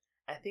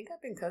think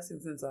I've been cussing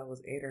since I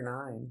was 8 or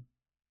 9.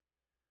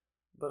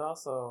 But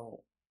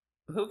also,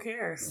 who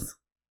cares?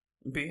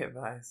 Be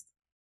advised.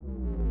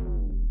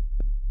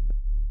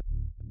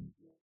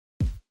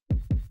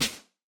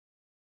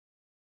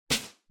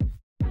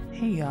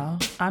 Hey y'all,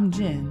 I'm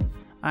Jen.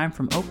 I'm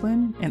from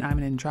Oakland, and I'm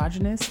an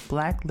androgynous,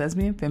 black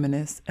lesbian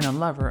feminist and a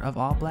lover of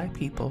all black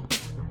people.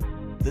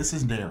 This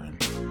is Darren.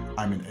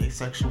 I'm an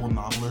asexual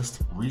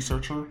novelist,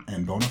 researcher,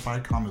 and bona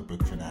fide comic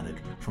book fanatic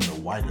from the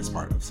widest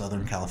part of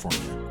Southern California.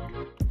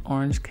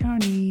 Orange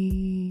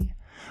County.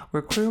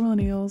 We're queer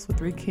millennials with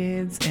 3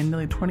 kids and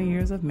nearly 20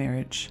 years of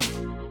marriage.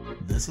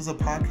 This is a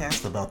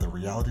podcast about the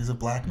realities of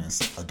blackness,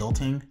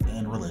 adulting,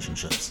 and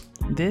relationships.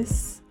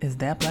 This is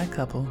That Black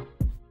Couple.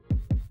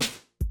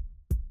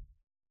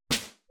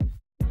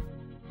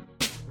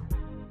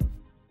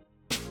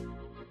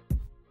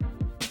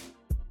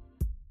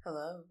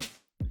 Hello.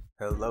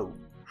 Hello.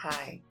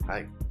 Hi.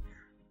 Hi.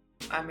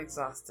 I'm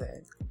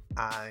exhausted.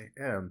 I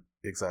am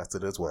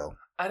exhausted as well.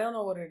 I don't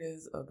know what it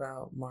is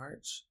about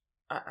March.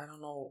 I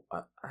don't know.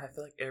 I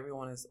feel like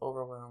everyone is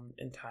overwhelmed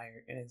and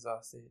tired and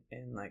exhausted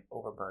and like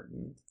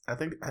overburdened. I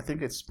think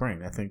it's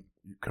spring. I think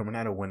you're coming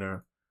out of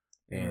winter.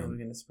 And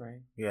moving into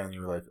spring. Yeah, and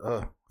you're like,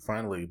 oh,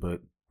 finally.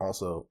 But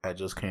also, I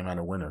just came out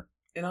of winter.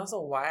 And also,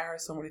 why are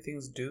so many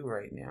things due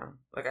right now?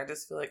 Like, I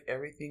just feel like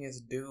everything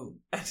is due.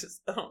 I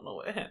don't know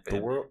what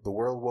happened. The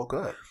world woke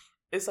up.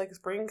 It's like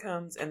spring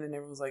comes and then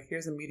everyone's like,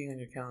 here's a meeting on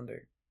your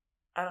calendar.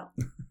 I don't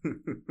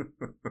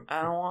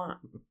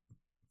want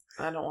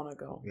to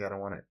go. Yeah, I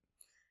don't want it.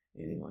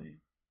 Anyway,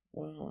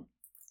 well,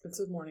 it's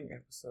a morning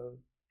episode.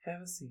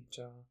 Have a seat,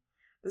 y'all.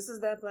 This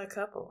is That Black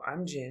Couple.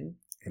 I'm Jen.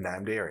 And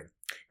I'm Darren.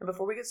 And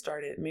before we get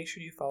started, make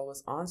sure you follow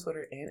us on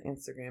Twitter and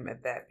Instagram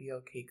at That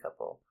BLK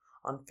Couple,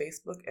 on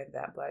Facebook at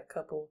That Black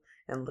Couple,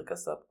 and look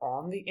us up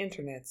on the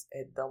internets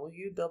at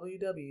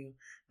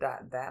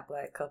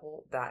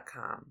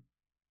www.thatblackcouple.com.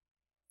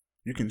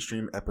 You can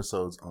stream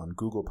episodes on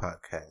Google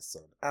Podcasts,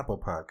 on Apple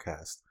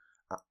Podcasts,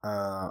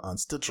 on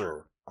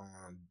Stitcher,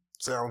 on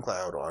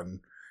SoundCloud,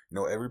 on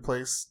every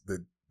place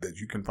that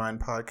you can find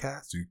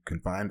podcasts. You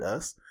can find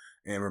us.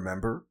 And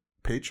remember,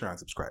 Patreon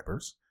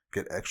subscribers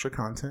get extra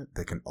content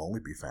that can only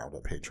be found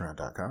at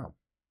patreon.com.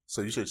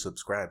 So you should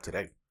subscribe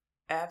today.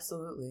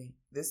 Absolutely.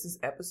 This is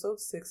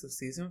episode 6 of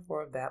season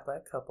 4 of That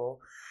Black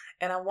Couple.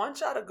 And I want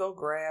y'all to go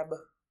grab,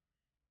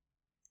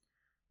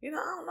 I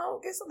don't know,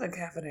 get something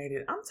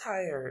caffeinated. I'm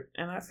tired.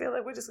 And I feel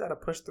like we just got to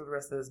push through the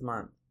rest of this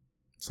month.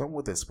 Something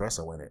with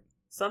espresso in it.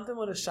 Something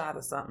with a shot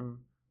of something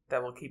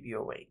that will keep you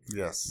awake.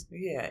 Yes.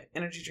 Yeah.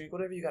 Energy drink,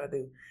 whatever you got to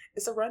do.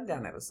 It's a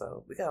rundown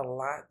episode. We got a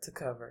lot to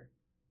cover.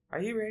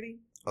 Are you ready?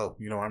 Oh,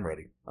 I'm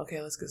ready.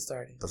 Okay, let's get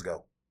started. Let's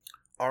go.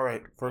 All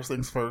right. First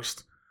things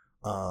first.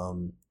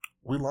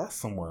 We lost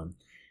someone.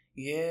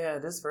 Yeah,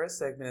 this first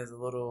segment is a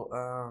little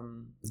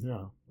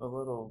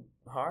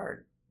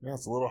hard. Yeah,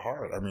 it's a little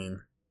hard. I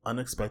mean,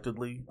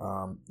 unexpectedly.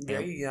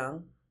 Very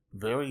young.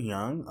 Very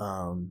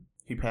young.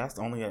 He passed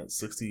only at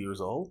 60 years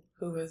old.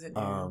 Who is it?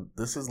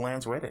 This is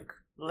Lance Reddick.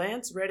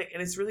 Lance Reddick,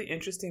 and it's really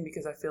interesting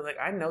because I feel like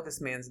I know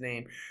this man's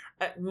name.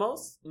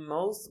 Most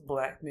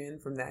black men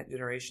from that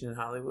generation in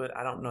Hollywood,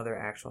 I don't know their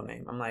actual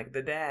name. I'm like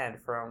the dad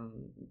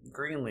from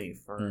Greenleaf,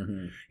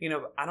 or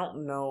I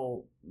don't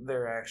know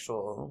their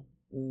actual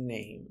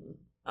name,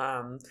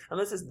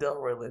 unless it's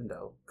Delroy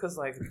Lindo, because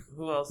like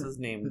who else is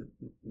named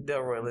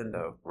Delroy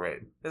Lindo?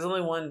 Right? There's only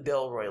one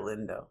Delroy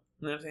Lindo.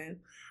 You know what I'm saying?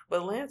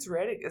 But Lance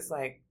Reddick is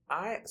like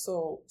I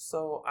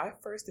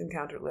first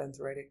encountered Lance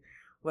Reddick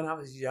when I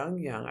was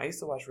young. I used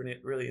to watch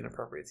really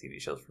inappropriate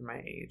TV shows for my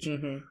age.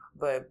 Mm-hmm.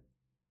 But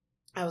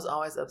I was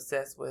always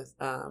obsessed with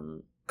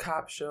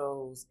cop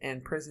shows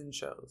and prison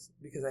shows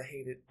because I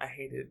hated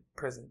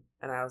prison.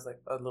 And I was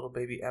like a little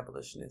baby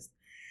abolitionist.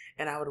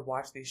 And I would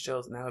watch these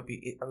shows and I would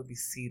be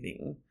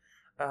seething.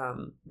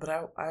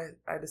 But I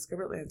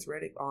discovered Lance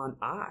Reddick on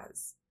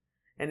Oz.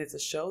 And it's a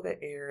show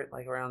that aired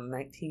like around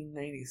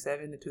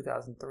 1997 to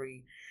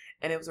 2003.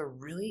 And it was a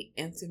really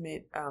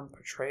intimate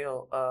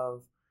portrayal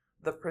of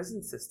the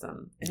prison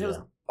system. And it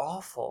was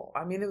awful.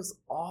 I mean, it was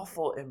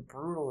awful and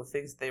brutal, the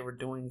things they were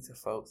doing to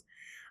folks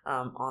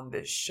on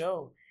this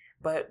show.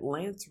 But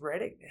Lance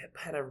Reddick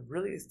had a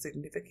really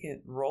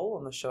significant role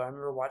on the show. I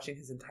remember watching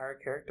his entire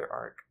character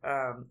arc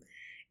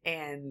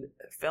and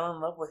fell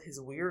in love with his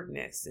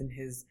weirdness and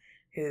his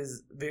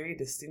very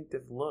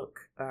distinctive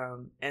look.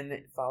 And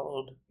it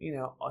followed,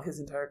 his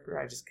entire career.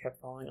 I just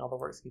kept following all the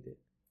works he did.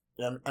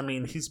 Yeah, I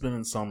mean, he's been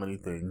in so many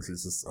things.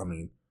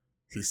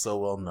 He's so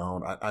well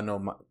known. I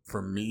know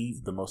for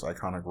me, the most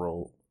iconic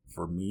role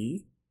for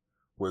me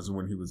was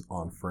when he was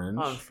on Fringe.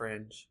 On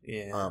Fringe,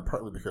 yeah.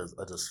 Partly because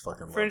I just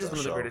fucking love Fringe that is one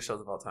of show. the greatest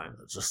shows of all time.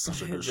 It's just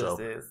such a good It show.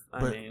 just is.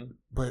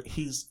 But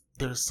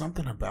there's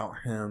something about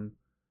him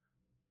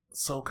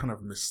so kind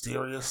of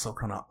mysterious, so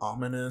kind of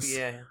ominous.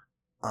 Yeah.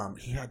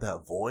 He had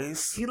that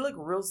voice. He looked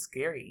real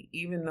scary,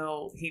 even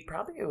though he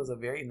probably was a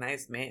very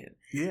nice man.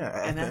 Yeah,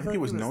 I think he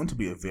was known to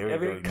be a very,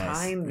 very kind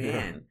nice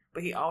man. Yeah.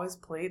 But he always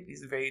played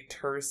these very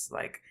terse,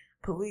 like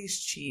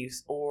police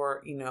chiefs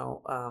or,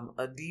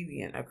 a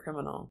deviant, a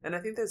criminal. And I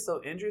think that's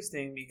so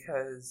interesting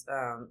because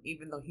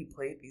even though he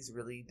played these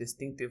really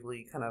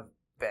distinctively kind of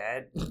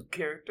bad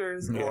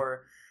characters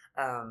or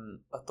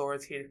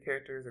authoritative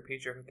characters or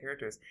patriarchal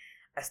characters,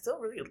 I still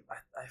really,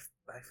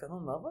 I fell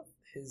in love with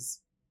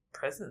his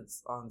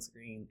presence on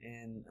screen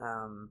and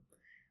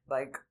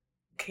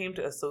came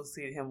to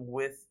associate him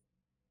with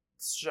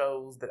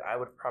shows that I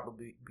would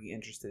probably be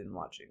interested in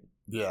watching.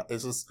 Yeah,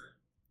 it's just,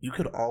 you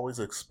could always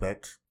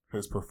expect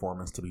his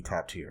performance to be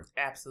top tier.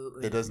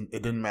 Absolutely. It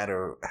didn't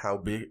matter how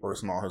big or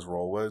small his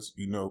role was.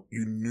 You knew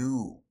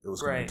it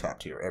was going to be top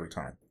tier every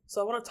time.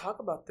 So I want to talk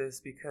about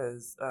this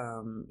because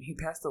he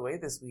passed away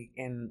this week,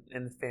 and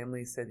the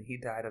family said he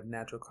died of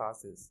natural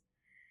causes.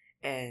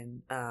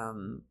 And I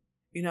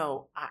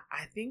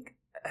think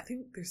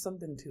there's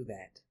something to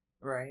that,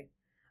 right?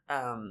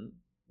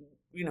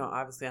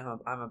 Obviously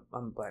I'm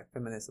a black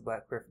feminist, a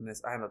black queer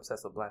feminist. I'm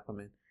obsessed with black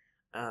women.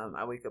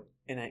 I wake up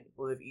and I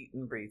live, eat,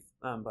 and breathe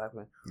black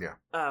women. Yeah.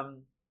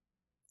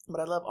 But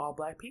I love all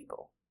black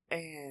people,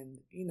 and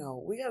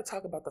we got to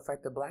talk about the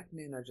fact that black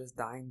men are just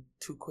dying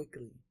too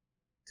quickly,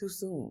 too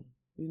soon.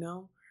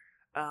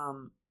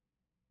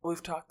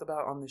 We've talked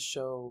about on this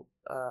show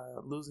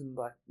losing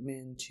black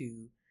men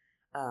to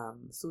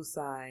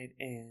suicide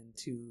and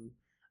to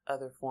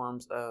other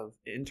forms of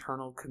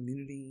internal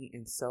community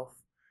and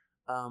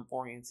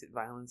self-oriented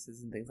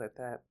violences and things like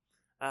that.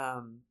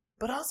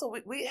 But also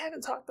we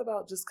haven't talked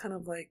about just kind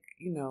of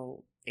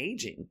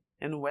aging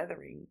and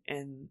weathering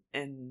and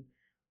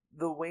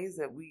the ways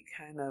that we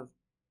kind of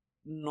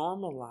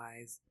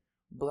normalize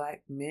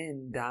black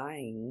men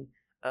dying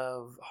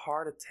of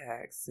heart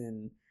attacks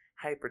and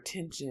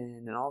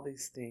hypertension and all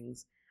these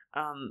things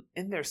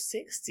in their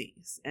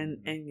 60s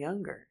and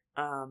younger.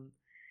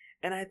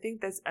 And I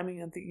think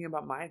I'm thinking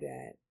about my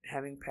dad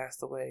having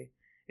passed away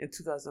in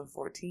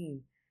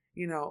 2014.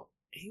 He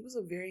was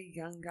a very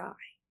young guy.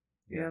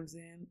 You know what I'm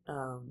saying?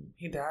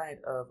 He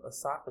died of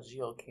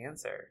esophageal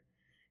cancer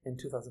in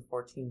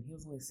 2014. He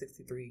was only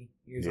 63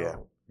 years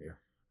old. Yeah.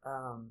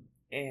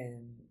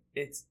 And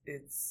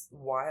it's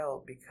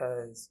wild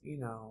because,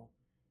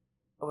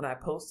 when I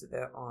posted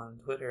that on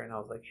Twitter and I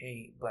was like,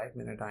 hey, black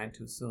men are dying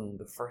too soon,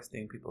 the first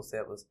thing people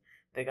said was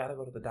they got to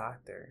go to the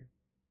doctor.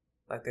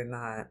 Like, they're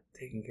not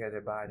taking care of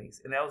their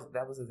bodies. And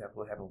that was exactly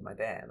what happened with my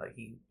dad. Like,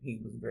 he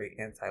was very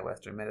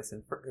anti-Western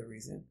medicine for good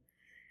reason.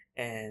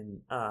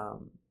 And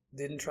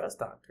didn't trust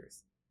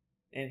doctors.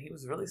 And he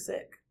was really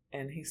sick.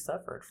 And he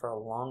suffered for a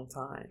long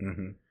time.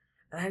 Mm-hmm.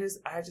 And I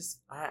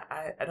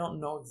don't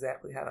know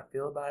exactly how to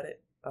feel about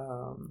it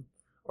or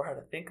how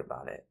to think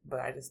about it. But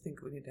I just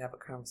think we need to have a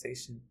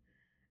conversation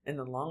in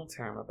the long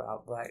term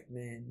about black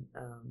men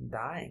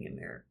dying in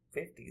their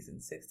 50s and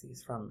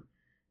 60s from,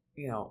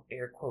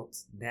 air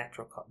quotes,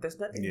 natural cause. There's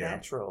nothing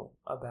natural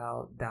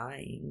about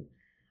dying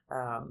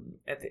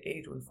at the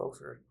age when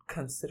folks are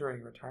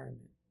considering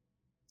retirement.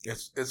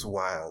 It's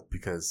wild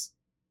because,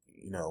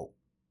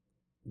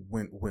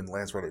 when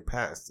Lance Reddick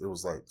passed, it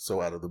was like so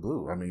out of the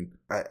blue. I mean,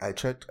 I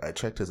checked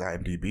his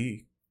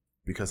IMDb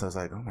because I was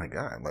like, oh my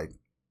God, like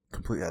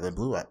completely out of the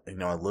blue. I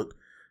looked,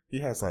 he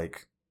has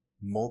like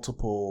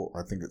multiple,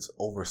 I think it's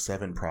over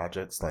 7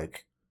 projects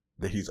like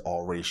that he's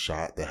already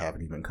shot that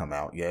haven't even come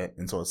out yet.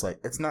 And so it's like,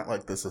 it's not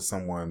like this is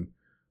someone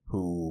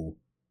who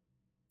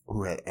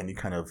had any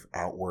kind of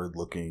outward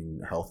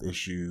looking health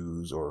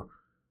issues or,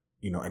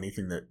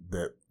 anything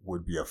that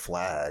would be a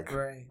flag,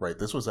 right?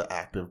 This was an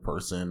active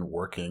person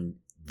working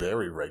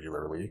very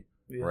regularly,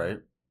 right?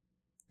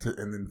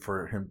 And then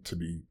for him to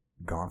be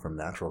gone from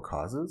natural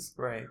causes,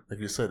 right? Like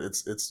you said,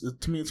 it's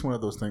to me, it's one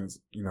of those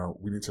things.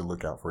 We need to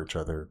look out for each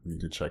other. We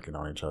need to check in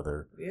on each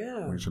other.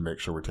 Yeah, we need to make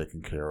sure we're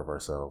taking care of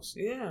ourselves.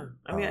 Yeah,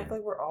 I mean, I feel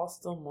like we're all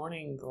still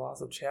mourning the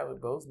loss of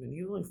Chadwick Boseman.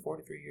 He was only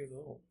 43 years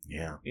old.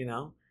 Yeah,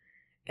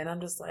 and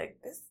I'm just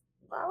like, this.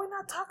 Why are we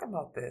not talking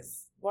about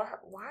this? Why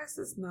is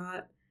this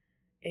not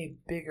a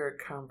bigger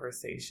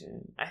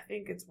conversation? I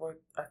think it's worth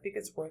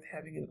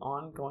having an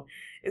ongoing.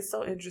 It's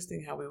so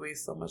interesting how we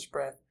waste so much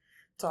breath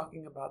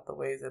talking about the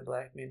ways that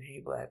black men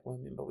hate black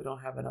women, but we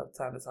don't have enough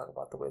time to talk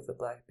about the ways that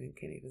black men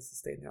can't even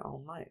sustain their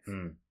own life.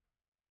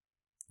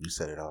 You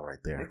said it all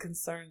right there. It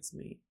concerns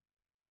me.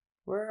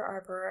 Where are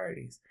our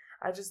priorities?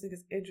 I just think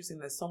it's interesting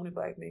that so many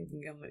black men can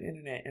get on the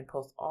internet and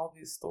post all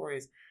these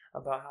stories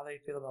about how they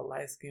feel about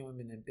light-skinned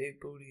women and big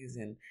booties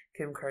and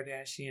Kim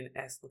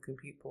Kardashian-esque looking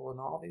people and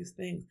all these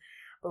things.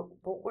 But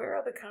where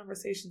are the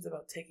conversations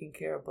about taking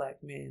care of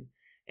black men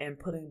and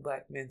putting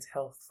black men's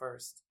health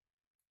first?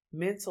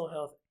 Mental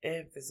health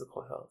and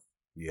physical health.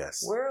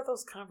 Yes. Where are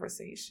those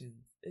conversations?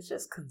 It's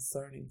just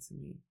concerning to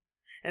me.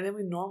 And then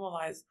we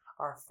normalize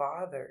our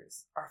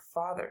fathers,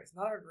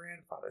 not our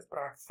grandfathers, but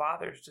our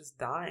fathers just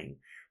dying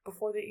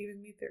before they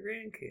even meet their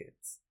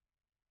grandkids.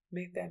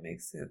 Make that make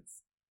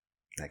sense?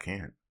 I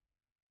can't.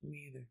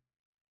 Me either.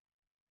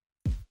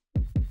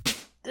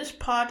 This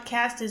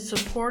podcast is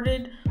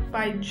supported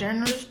by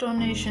generous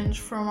donations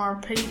from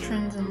our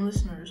patrons and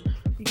listeners.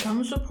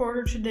 Become a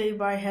supporter today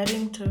by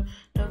heading to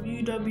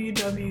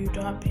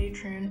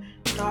www.patreon.com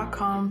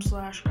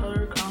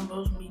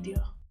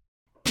facebook.com/colorcombosmedia.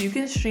 You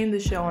can stream the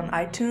show on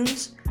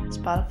iTunes,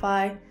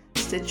 Spotify,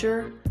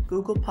 Stitcher,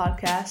 Google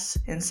Podcasts,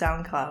 and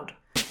SoundCloud.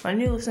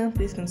 When you listen,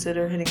 please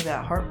consider hitting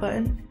that heart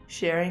button,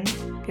 sharing,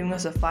 giving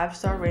us a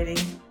 5-star rating,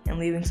 and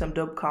leaving some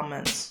dope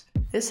comments.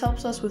 This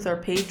helps us with our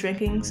page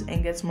rankings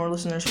and gets more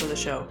listeners for the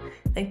show.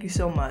 Thank you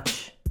so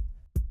much.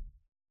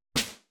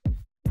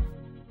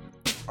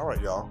 All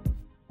right, y'all.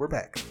 We're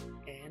back.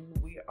 And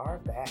we are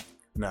back.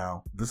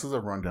 Now, this is a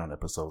rundown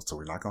episode, so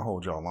we're not going to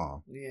hold y'all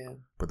long. Yeah.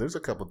 But there's a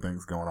couple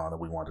things going on that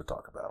we want to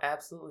talk about.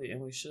 Absolutely.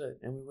 And we should.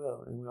 And we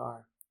will. And we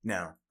are.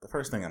 Now, the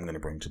first thing I'm going to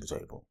bring to the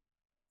table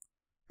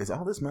is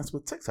all this mess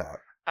with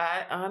TikTok.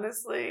 I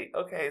honestly,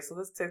 so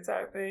this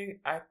TikTok thing,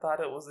 I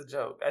thought it was a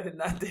joke. I did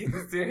not take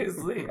it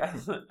seriously. I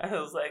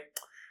was like,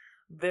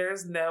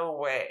 there's no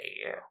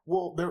way.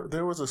 Well,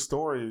 there was a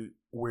story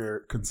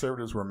where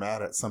conservatives were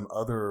mad at some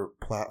other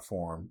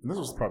platform, and this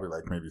was probably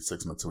like maybe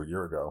 6 months to a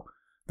year ago,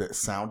 that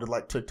sounded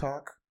like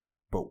TikTok,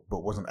 but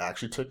wasn't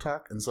actually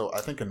TikTok. And so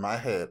I think in my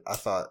head, I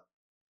thought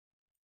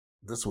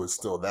this was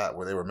still that,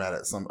 where they were mad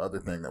at some other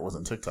thing that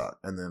wasn't TikTok.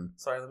 And then...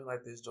 Sorry, let me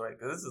light this joint,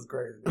 because this is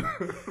crazy.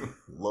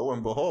 Lo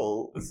and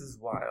behold... This is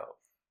wild.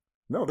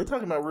 No, they're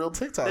talking about real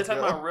TikTok. They're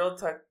talking about real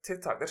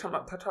TikTok.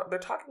 They're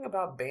talking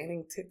about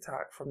banning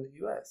TikTok from the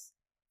U.S.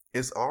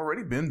 It's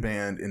already been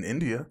banned in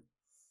India.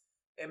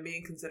 And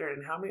being considered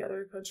in how many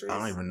other countries? I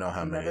don't even know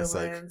how many. It's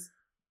like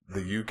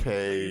the UK.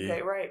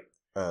 UK, right.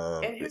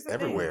 And here's the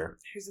everywhere.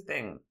 Here's the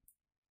thing.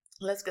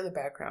 Let's get a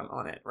background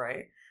on it,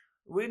 right?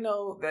 We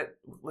know that,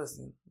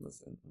 listen,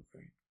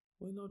 okay.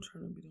 We know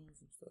China be doing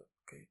some stuff,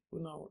 okay? We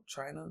know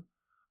China,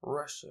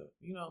 Russia,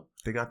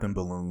 They got them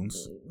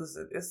balloons.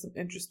 Listen, it's some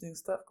interesting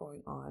stuff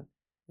going on.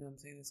 And I'm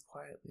saying this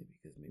quietly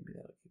because maybe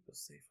that'll keep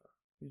us safer,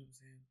 you know what I'm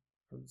saying,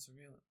 from the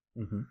surveillance.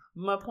 Mm-hmm.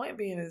 My point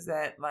being is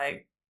that,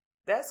 like,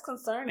 that's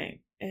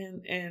concerning.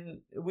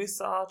 And we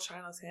saw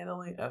China's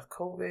handling of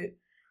COVID.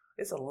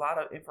 It's a lot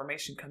of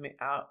information coming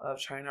out of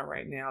China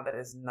right now that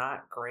is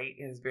not great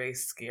and is very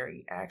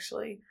scary,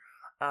 actually,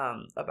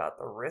 about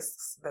the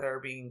risks that are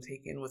being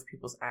taken with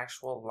people's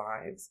actual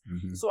lives.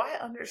 Mm-hmm. So I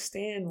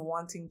understand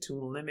wanting to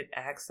limit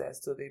access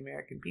to the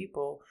American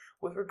people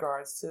with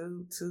regards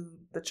to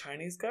the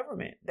Chinese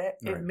government. That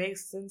right. It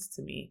makes sense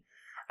to me.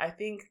 I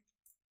think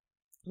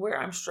where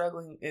I'm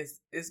struggling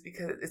is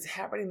because it's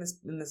happening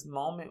in this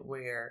moment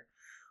where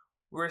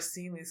we're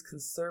seeing these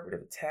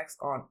conservative attacks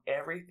on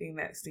everything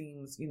that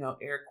seems,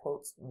 air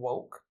quotes,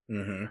 woke.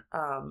 Mm-hmm.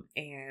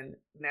 And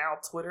now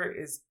Twitter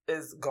is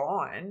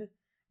gone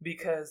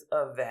because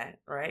of that,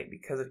 right?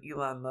 Because of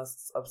Elon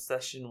Musk's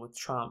obsession with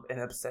Trump and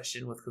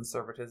obsession with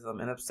conservatism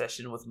and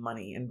obsession with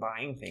money and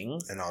buying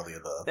things. And all the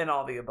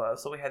above.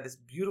 So we had this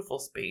beautiful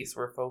space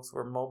where folks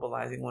were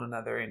mobilizing one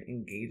another and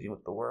engaging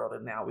with the world.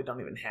 And now we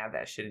don't even have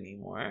that shit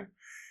anymore.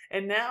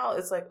 And now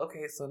it's like,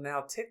 okay, so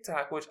now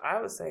TikTok, which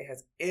I would say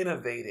has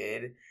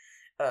innovated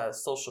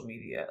social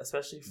media,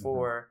 especially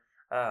for,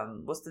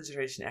 what's the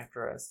generation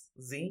after us?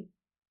 Z?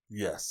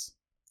 Yes.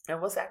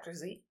 And what's after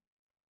Z?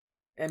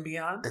 And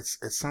beyond? It's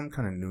some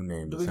kind of new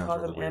name. Do we call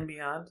them and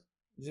beyond?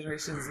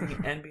 Generation Z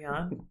and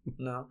beyond?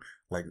 No.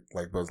 Like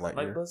Buzz Lightyear?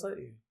 Like Buzz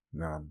Lightyear.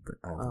 No, I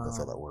don't think that's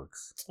how that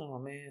works. Oh,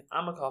 man.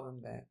 I'm going to call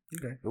them that.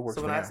 Okay, it works.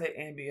 So when I say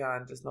and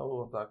beyond, just know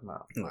who I'm talking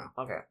about. No.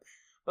 Okay.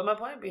 But my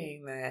point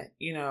being that,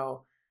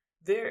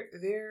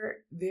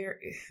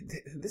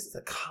 this is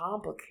a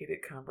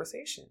complicated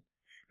conversation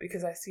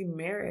because I see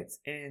merits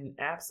in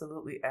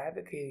absolutely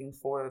advocating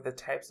for the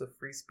types of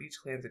free speech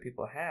claims that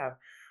people have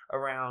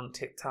around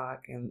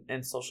TikTok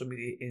and social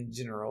media in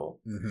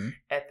general. Mm-hmm.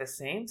 At the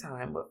same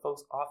time, what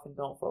folks often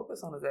don't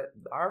focus on is that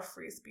our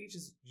free speech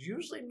is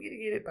usually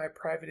mediated by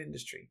private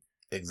industry.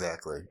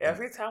 Exactly.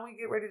 Every time we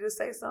get ready to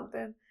say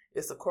something,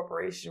 it's a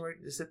corporation ready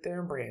to sit there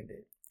and brand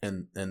it.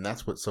 And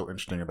that's what's so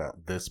interesting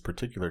about this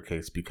particular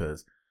case,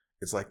 because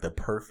it's like the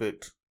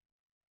perfect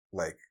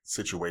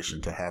situation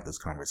to have this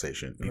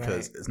conversation,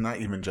 because It's not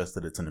even just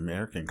that it's an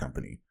American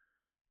company.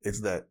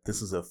 It's that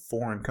this is a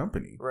foreign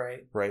company.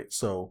 Right.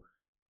 So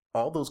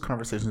all those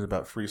conversations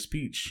about free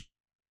speech,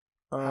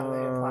 how do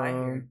they apply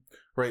here?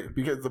 Right.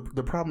 Because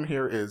the problem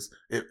here is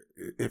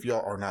if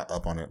y'all are not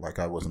up on it, like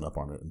I wasn't up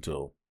on it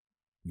until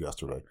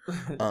yesterday.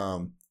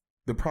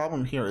 The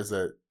problem here is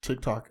that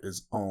TikTok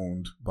is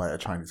owned by a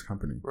Chinese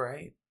company.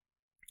 Right.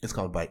 It's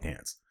called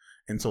ByteDance.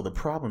 And so the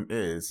problem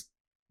is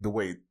the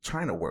way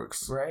China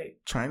works. Right.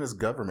 China's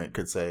government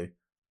could say,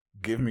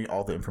 give me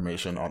all the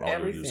information on all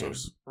everything your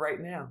users.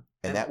 Right now.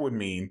 And that would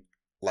mean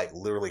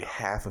literally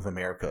half of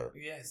America.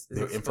 Yes.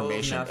 Their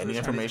information and the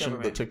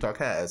information that TikTok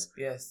has.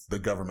 Yes. The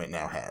government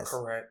now has.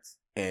 Correct.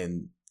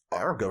 And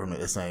our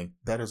government is saying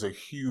that is a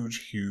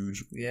huge,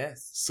 huge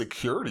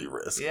security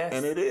risk. Yes.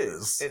 And it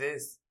is. It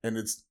is. And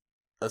it's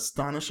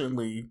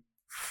astonishingly,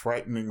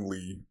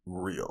 frighteningly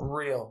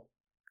real.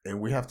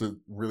 And we have to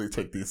really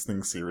take these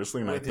things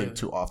seriously. And I think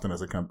too often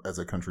as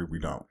a country, we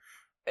don't.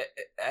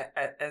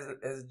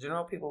 as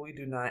general people, we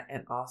do not,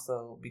 and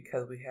also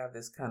because we have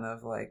this kind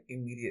of like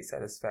immediate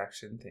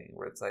satisfaction thing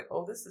where it's like,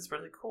 oh, this is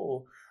really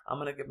cool. I'm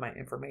gonna give my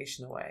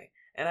information away,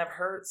 and I've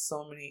had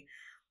so many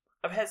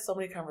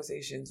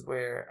conversations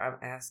where I'm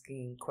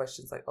asking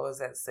questions like, oh, is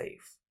that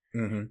safe?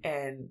 Mm-hmm.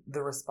 And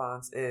the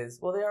response is,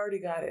 well, they already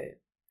got it.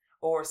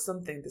 Or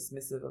something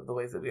dismissive of the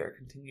ways that we are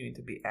continuing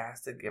to be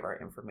asked to give our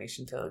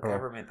information to the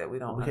government that we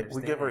don't understand.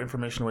 We give our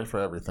information away for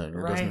everything.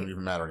 It doesn't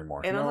even matter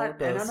anymore. And,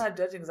 I'm not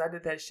judging because I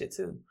did that shit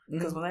too.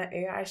 Because when that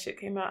AI shit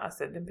came out, I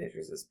said, them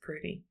pictures is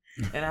pretty.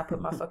 And I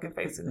put my fucking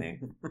face in there.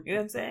 You know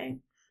what I'm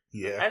saying?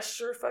 Yeah. I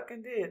sure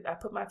fucking did. I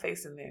put my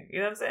face in there. You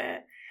know what I'm saying?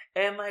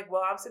 And like,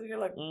 well, I'm sitting here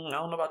like, I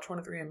don't know about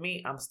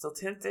 23andMe. I'm still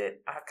tempted.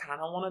 I kind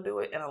of want to do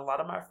it. And a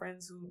lot of my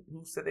friends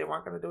who said they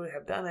weren't going to do it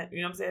have done it.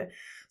 You know what I'm saying?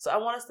 So I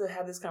want us to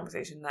have this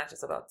conversation, not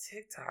just about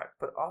TikTok,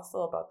 but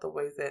also about the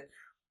ways that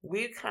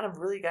we've kind of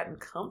really gotten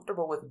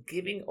comfortable with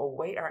giving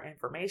away our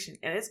information.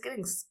 And it's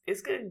getting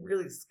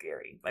really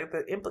scary. Like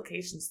the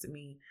implications to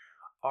me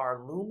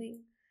are looming.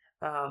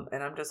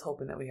 And I'm just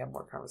hoping that we have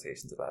more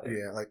conversations about it.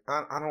 Yeah, like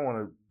I don't want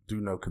to do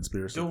no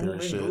conspiracy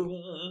theory shit.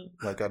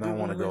 Like I don't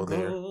want to go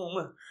there.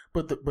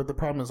 But the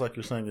problem is, like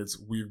you're saying, it's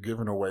we've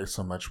given away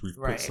so much, we've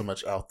put so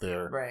much out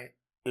there. Right.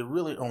 It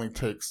really only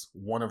takes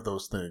one of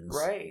those things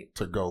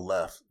to go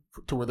left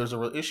to where there's a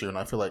real issue. And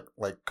I feel like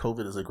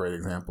COVID is a great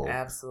example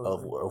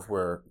of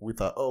where we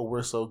thought, oh,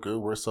 we're so good,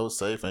 we're so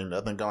safe, ain't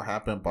nothing gonna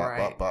happen.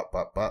 Bop, bop,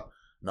 bop, bop.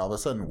 And all of a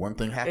sudden, one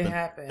thing happened,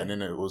 and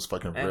then it was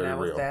fucking very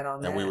real.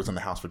 And we was in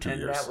the house for 2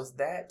 years. And that was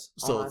that.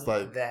 So it's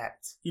like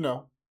that.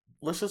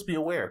 Let's just be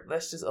aware.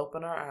 Let's just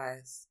open our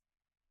eyes.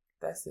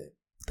 That's it.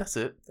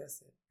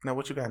 Now,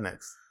 what you got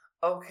next?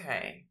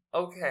 Okay.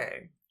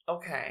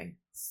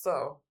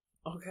 So,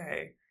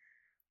 I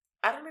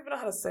don't even know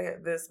how to say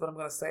this, but I'm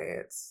going to say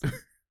it.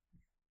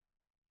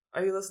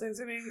 Are you listening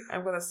to me?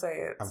 I'm going to say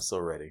it. I'm so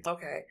ready.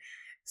 Okay.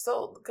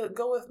 So,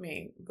 go with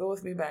me. Go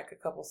with me back a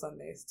couple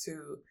Sundays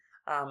to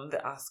the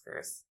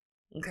Oscars.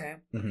 Okay?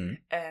 Mm-hmm.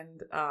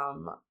 And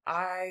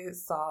I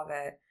saw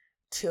that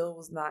Till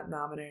was not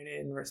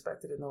nominated and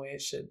respected in the way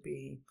it should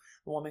be.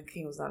 The Woman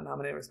King was not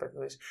nominated and respected in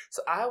the way it should.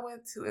 So I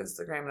went to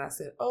Instagram and I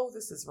said, oh,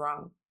 this is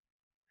wrong.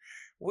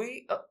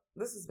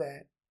 This is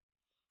bad.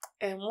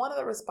 And one of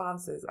the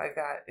responses I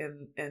got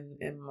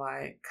in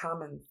my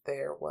comment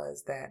there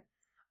was that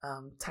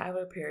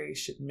Tyler Perry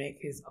should make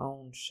his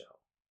own show.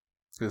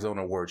 His own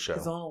award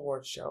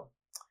show.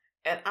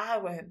 And I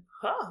went,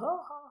 ha, ha,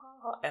 ha, ha,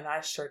 ha, and I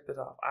shirked it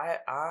off.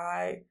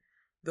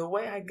 The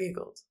way I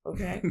giggled,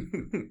 okay?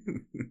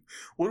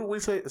 What did we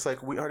say? It's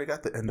like we already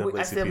got the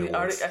NAACP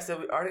awards. I said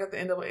we already got the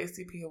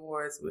NAACP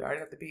awards. We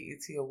already got the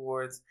BET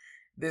awards.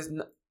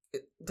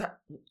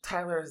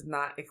 Tyler is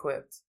not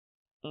equipped,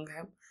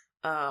 okay?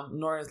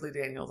 Nor is Lee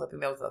Daniels. I think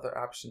that was the other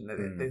option that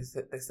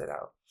they set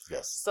out.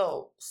 Yes.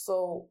 So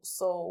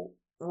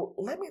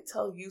let me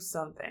tell you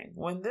something.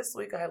 When this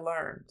week I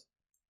learned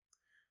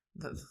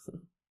that.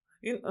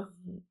 You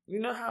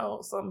know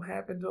how something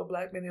happened to a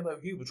black man? They're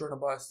like, he was trying to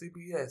buy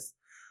CBS.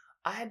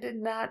 I did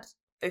not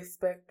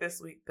expect this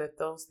week that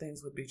those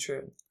things would be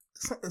true.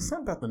 It's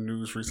something about the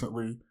news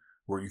recently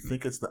where you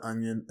think it's The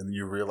Onion and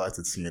you realize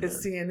it's CNN.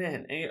 It's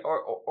CNN,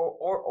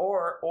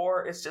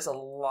 or it's just a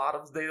lot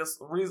of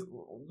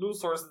news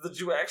sources that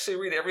you actually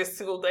read every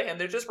single day, and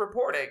they're just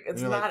reporting.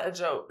 It's not a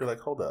joke. You're like,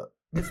 hold up.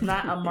 It's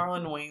not a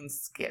Marlon Wayans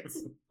skit.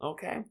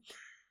 Okay,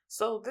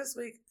 so this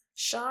week,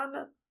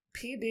 Sean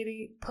P.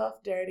 Diddy,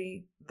 Puff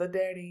Daddy, the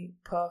Daddy,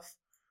 Puff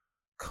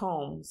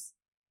Combs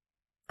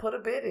put a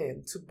bid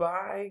in to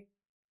buy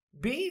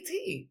BET.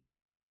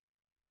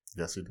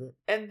 Yes, he did.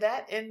 And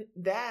that in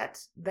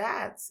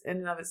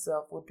and of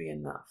itself would be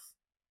enough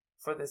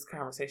for this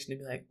conversation to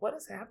be like, what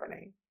is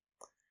happening?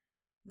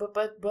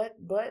 But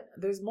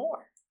there's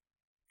more.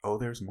 Oh,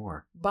 there's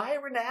more.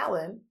 Byron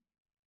Allen,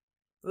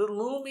 the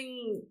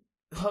looming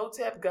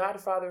Hotep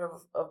godfather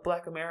of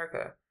Black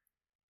America,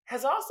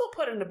 has also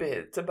put in a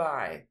bid to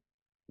buy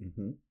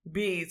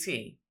BET.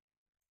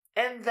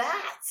 And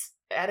that's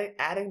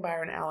adding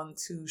Byron Allen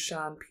to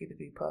Sean P.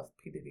 Diddy, Puff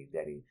P. Diddy,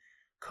 Daddy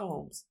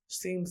Combs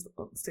seems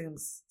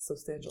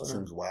substantial.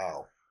 Seems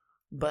wow.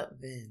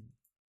 But then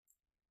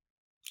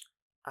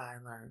I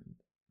learned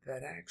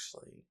that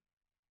actually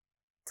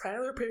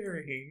Tyler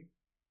Perry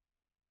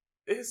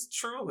is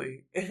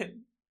truly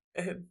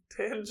and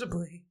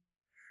tangibly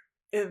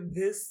in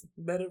this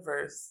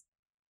metaverse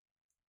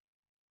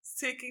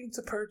seeking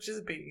to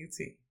purchase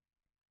BET,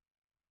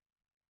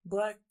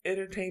 Black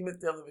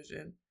Entertainment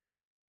Television.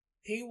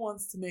 He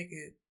wants to make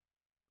it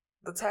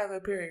the Tyler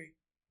Perry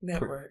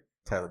Network.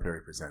 Tyler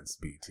Perry presents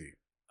BET.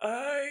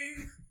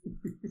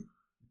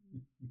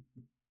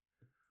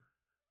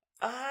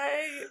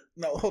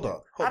 No, hold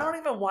on. I don't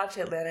even watch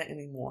Atlanta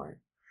anymore.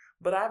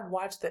 But I've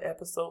watched the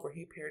episode where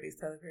he parodies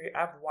Tyler Perry.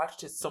 I've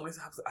watched it so many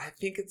times. I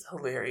think it's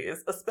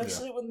hilarious,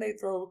 especially when they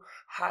throw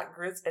hot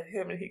grits at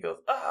him and he goes,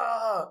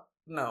 "Ah,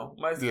 no,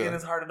 my skin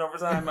is hardened over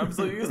time. I'm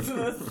so used to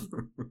this."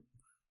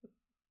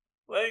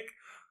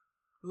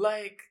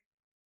 like,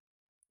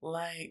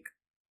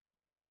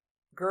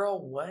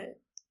 girl, what?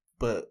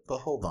 But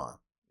hold on.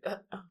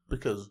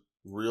 Because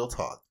real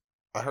talk.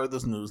 I heard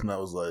this news and I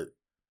was like,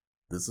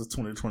 this is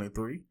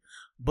 2023.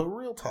 But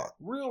real talk.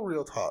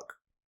 Real talk.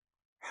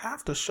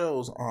 Half the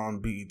shows on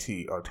BET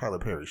are Tyler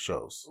Perry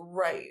shows.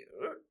 Right.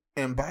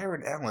 And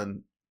Byron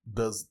Allen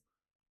does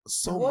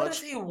so much. What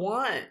does he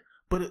want?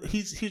 But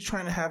he's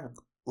trying to have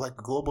like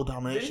global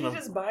domination. Did he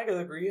just buy the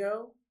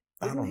Griot?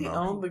 Didn't he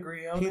own the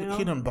Griot now?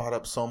 He done bought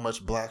up so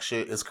much black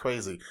shit. It's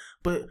crazy.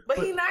 But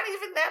he's not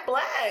even that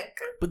black.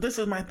 But this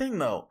is my thing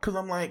though, because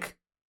I'm like,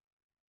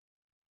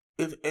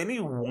 if any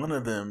one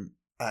of them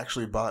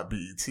actually bought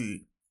BET,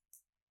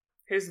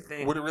 here's the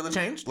thing: would it really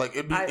change? Like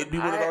it'd be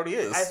what it already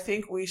is. I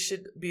think we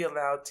should be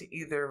allowed to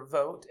either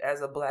vote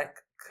as a black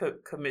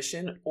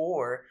commission,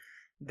 or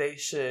they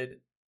should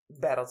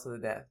battle to the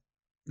death.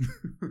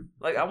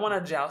 Like I want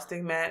a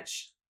jousting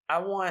match. I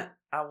want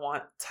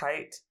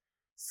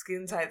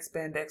skin tight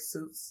spandex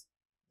suits,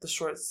 the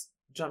shorts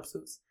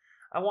jumpsuits.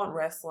 I want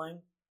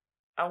wrestling.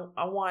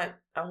 I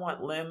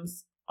want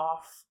limbs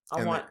off.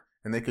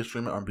 And they could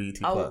stream it on BET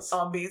Plus.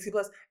 On BET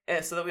Plus,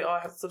 and so that we all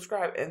have to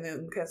subscribe, and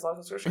then cancel our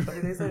subscription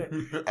 30 days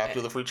later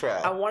after the free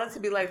trial. I want it to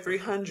be like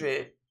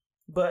 300,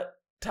 but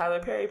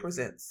Tyler Perry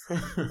presents.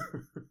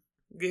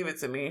 Give it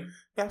to me.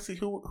 Now, see,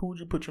 who would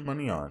you put your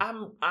money on?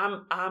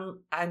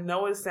 I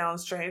know it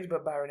sounds strange,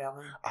 but Byron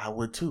Allen. I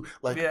would too.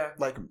 Like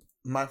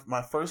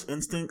my first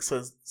instinct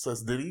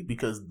says Diddy,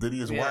 because Diddy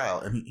is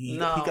wild and he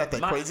got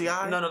that crazy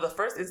eye. No, the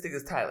first instinct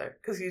is Tyler,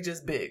 because he's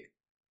just big.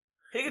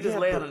 He could just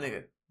lay on a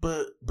nigga.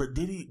 But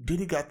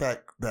Diddy got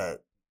that crazy.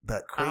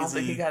 I don't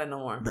think he got it no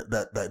more.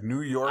 That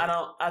New York.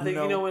 I think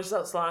you know when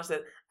Solange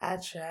said, "I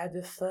tried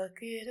to fuck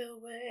it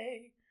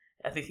away."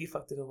 I think he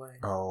fucked it away.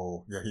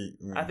 Oh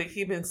yeah, I think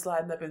he been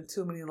sliding up in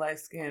too many light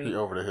skinned,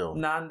 over the hill,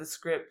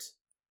 nondescript,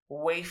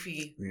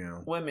 wafy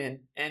women,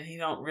 and he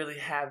don't really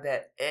have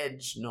that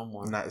edge no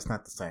more. It's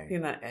not the same.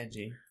 He's not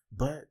edgy.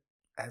 But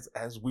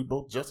as we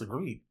both just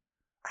agreed,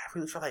 I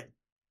really feel like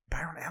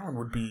Byron Allen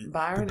would be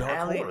Byron the dark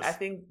Allen. horse. I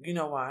think you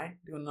know why.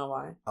 Do you know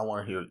why? I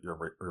want to hear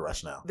your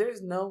rationale.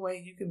 There's no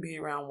way you can be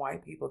around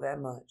white people that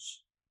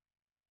much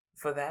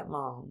for that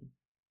long.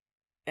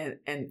 And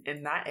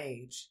not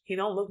age. He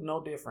don't look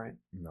no different.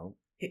 No.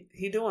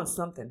 He doing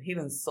something. He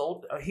done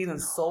sold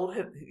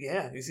him.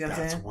 Yeah, you see what I'm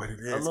saying? That's what it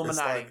is.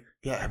 Illuminati.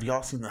 Like, have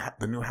y'all seen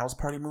the new House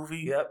Party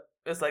movie? Yep.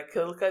 It's like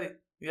Kid Cudi.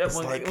 Yep. It's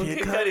like Kid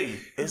Cudi.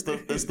 It's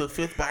the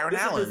fifth Byron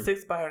Allen. This is the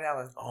sixth Byron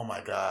Allen. Oh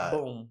my God.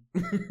 Boom.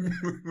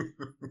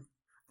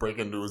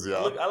 Breaking news,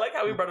 y'all. Look, I like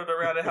how we brought it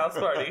around at House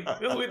Party,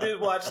 because we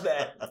did watch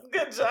that.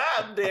 Good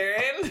job,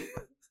 Darren.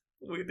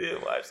 We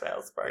did watch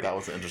House Party. That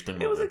was an interesting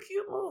movie. It was a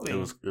cute movie. It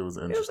was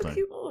interesting. It was a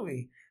cute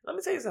movie. Let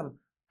me tell you something.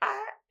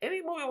 Any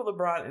movie with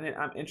LeBron in it,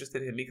 I'm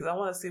interested in, because I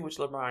want to see which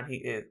LeBron he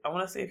is. I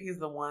want to see if he's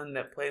the one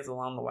that plays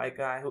along the white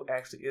guy who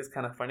actually is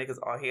kind of funny because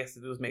all he has to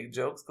do is make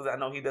jokes, because I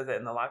know he does that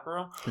in the locker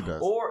room. He does.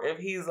 Or if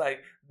he's like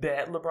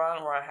bad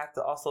LeBron, where I have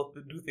to also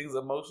do things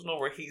emotional,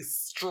 where he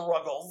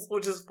struggles,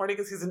 which is funny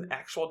because he's an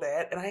actual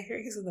dad, and I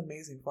hear he's an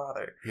amazing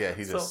father. Yeah,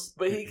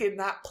 but he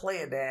cannot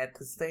play a dad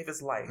to save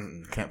his life.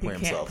 Can't play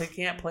himself. He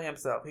can't play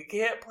himself. He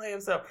can't play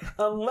himself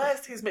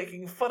unless he's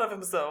making fun of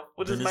himself,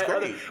 which then is my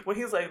other. When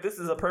he's like, "This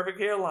is a perfect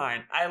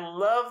hairline." I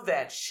love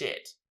that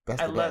shit.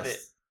 I love it.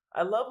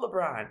 I love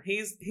LeBron.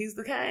 He's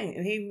the king,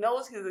 and he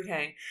knows he's the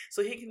king,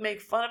 so he can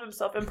make fun of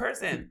himself in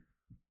person.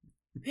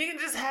 He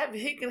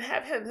can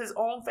have his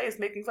own face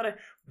making fun of.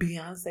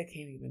 Beyonce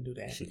can't even do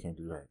that. She can't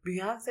do that.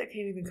 Beyonce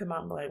can't even come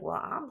out and be like, "Well,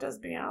 I'm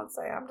just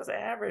Beyonce. I'm just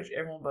average."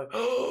 Everyone would be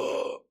like,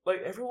 "Oh!" Like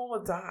everyone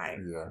would die.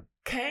 Yeah.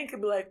 Kane could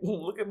be like,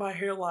 "Look at my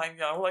hairline,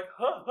 y'all." We're like,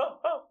 "Ha ha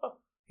ha ha."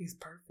 He's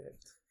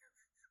perfect.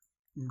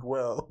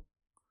 Well,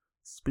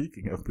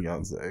 speaking of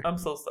Beyonce, I'm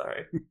so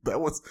sorry. That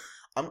was,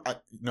 you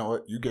know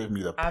what? You gave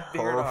me the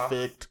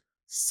perfect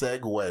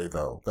segue,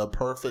 though. The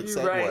perfect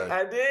segue. Right,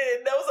 I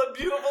did. That was a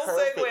beautiful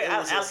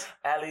segue.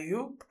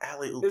 Alley-oop.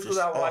 Alley-oop. This was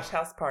our watch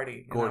House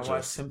Party. Gorgeous. And I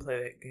watched him play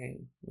that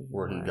game.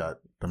 Where he got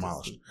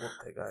demolished.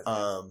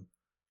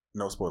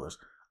 No spoilers.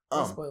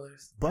 No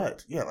spoilers.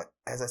 But, yeah, like,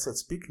 as I said,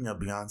 speaking of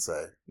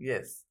Beyonce.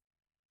 Yes.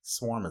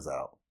 Swarm is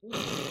out.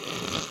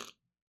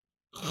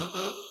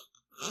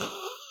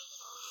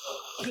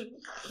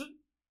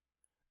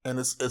 And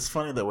it's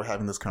funny that we're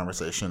having this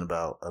conversation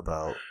about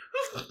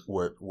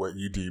what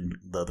you deemed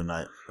the other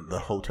night the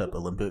Hotep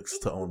Olympics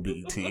to own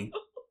BET.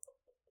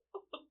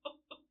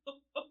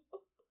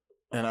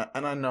 And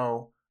I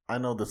know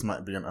this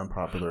might be an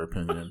unpopular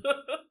opinion.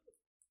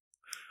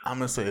 I'm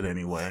gonna say it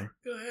anyway.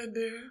 Go ahead,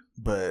 dear.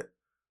 But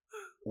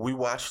we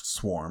watched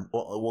Swarm.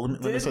 Well,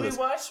 let me say this. Did we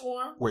watch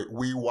Swarm? Wait,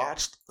 we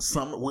watched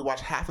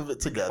half of it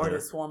together. Or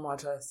did Swarm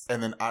watch us?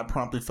 And then I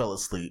promptly fell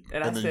asleep.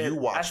 And then you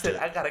watched it.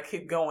 I gotta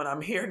keep going.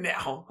 I'm here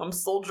now. I'm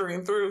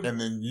soldiering through. And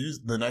then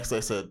the next day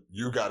said,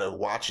 you gotta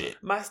watch it.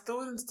 My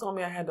students told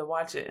me I had to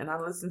watch it, and I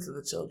listened to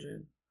the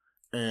children.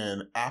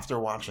 And after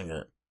watching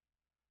it,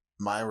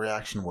 my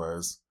reaction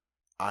was,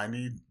 I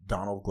need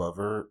Donald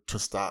Glover to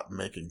stop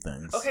making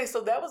things. Okay,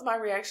 so that was my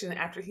reaction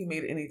after he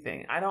made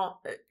anything.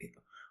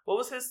 What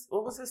was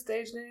his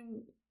stage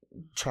name?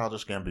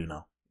 Childish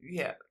Gambino.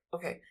 Yeah.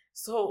 Okay.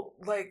 So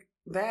like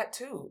that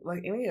too,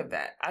 like any of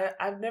that.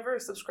 I've never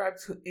subscribed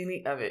to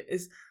any of it.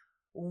 It's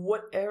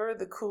whatever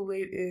the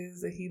Kool-Aid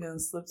is that he done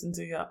slipped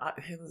into y'all.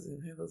 Hey, listen.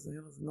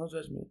 No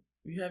judgment.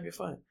 You have your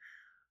fun.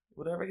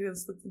 Whatever he done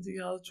slipped into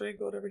y'all's drink,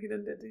 whatever he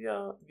done did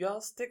to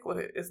y'all stick with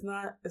it. It's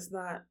not.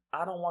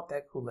 I don't want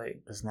that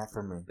Kool-Aid. It's not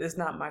for me. It's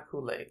not my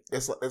Kool-Aid.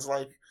 It's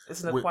like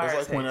it's an acquired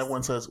taste. When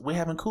everyone says we're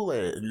having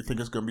Kool-Aid and you think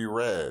it's gonna be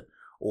red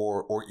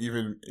or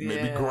even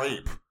maybe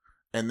grape,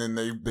 and then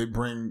they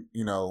bring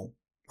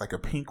like a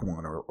pink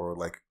one or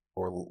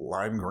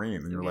lime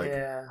green, and you're like,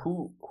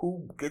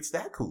 who gets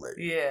that Kool-Aid?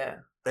 Yeah.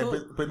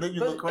 But then you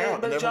look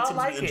around and everyone seems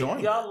to be enjoying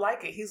it. Y'all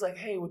like it. He's like,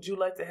 hey, would you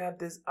like to have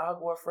this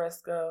agua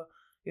fresca,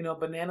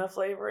 banana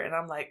flavor? And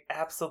I'm like,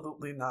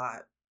 absolutely not.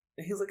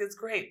 And he's like, it's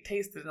great.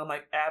 Taste it. And I'm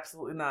like,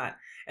 absolutely not.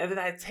 And then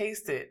I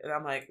taste it and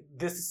I'm like,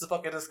 this is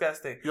fucking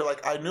disgusting. You're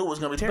like, I knew it was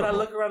going to be terrible. And I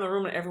look around the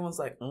room and everyone's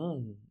like,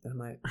 And I'm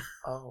like,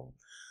 oh.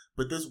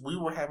 But we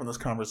were having this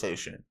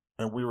conversation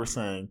and we were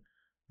saying,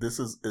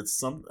 it's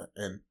something,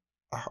 and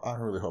I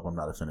really hope I'm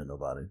not offending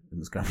nobody in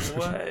this conversation.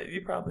 What?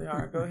 You probably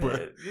are. Go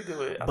ahead. You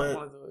do it. I don't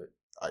want to do it.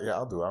 Yeah,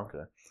 I'll do it. I don't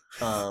care.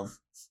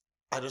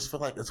 I just feel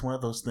like it's one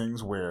of those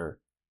things where,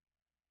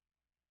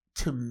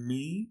 to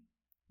me,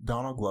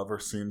 Donald Glover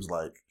seems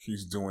like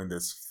he's doing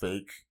this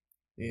fake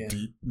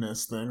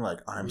deepness thing. Like,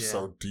 I'm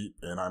so deep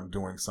and I'm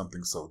doing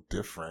something so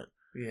different.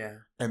 Yeah.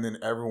 And then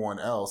everyone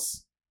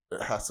else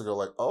has to go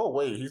like, oh,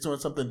 wait, he's doing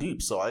something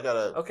deep. So I got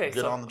to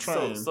get on the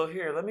train. So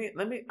here, let me,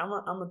 I'm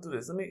going to do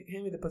this. Hand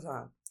me the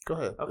baton. Go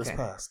ahead. Okay. It's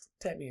passed.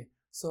 Tap me in.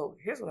 So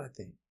here's what I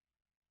think.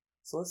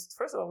 So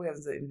first of all, we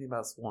haven't said anything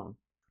about Swarm.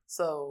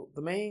 So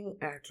the main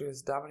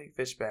actress, Dominique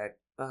Fishback,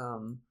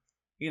 I'm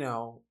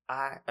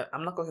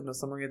not going to give no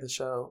summary of the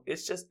show.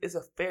 It's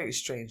a very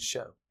strange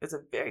show. It's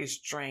a very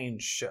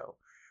strange show.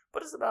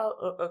 But it's about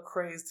a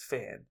crazed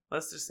fan.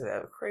 Let's just say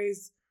that. A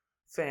crazed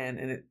fan,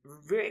 and it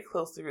very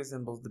closely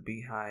resembles the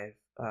Beehive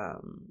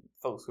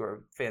folks who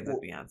are fans of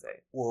Beyonce.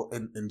 Well,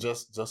 and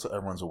just so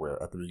everyone's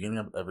aware, at the beginning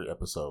of every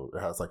episode,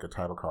 it has like a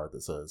title card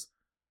that says,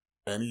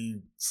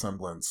 any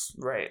semblance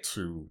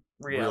to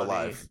real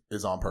life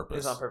is on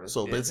purpose.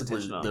 So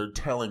basically, they're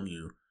telling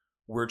you,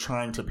 we're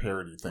trying to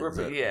parody things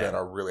that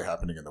are really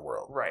happening in the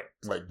world. Right.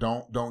 Like,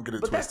 don't get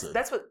it twisted.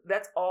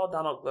 That's all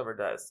Donald Glover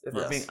does, if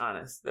we're being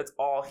honest. That's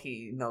all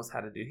he knows how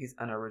to do. He's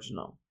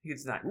unoriginal.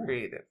 He's not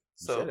creative.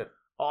 So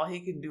all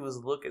he can do is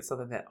look at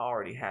something that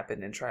already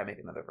happened and try to make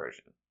another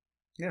version.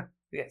 Yeah.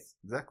 Yes.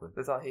 Exactly.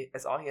 That's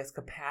all he has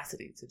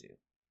capacity to do.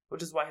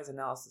 Which is why his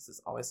analysis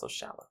is always so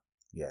shallow.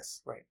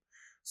 Yes. Right.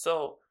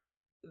 So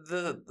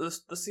the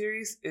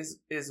series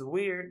is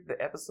weird.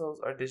 The episodes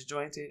are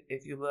disjointed.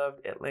 If you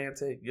loved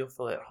Atlanta, you'll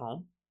feel at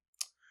home.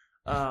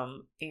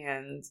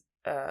 And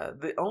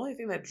the only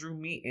thing that drew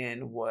me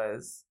in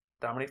was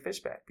Dominique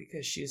Fishback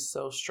because she's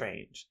so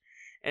strange.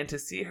 And to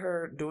see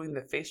her doing the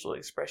facial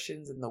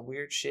expressions and the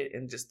weird shit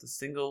and just the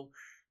single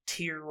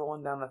tear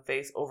rolling down the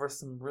face over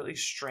some really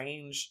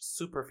strange,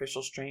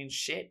 superficial, strange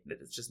shit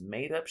that is just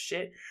made up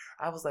shit,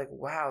 I was like,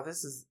 wow,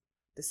 this is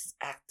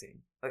acting.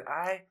 Like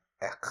I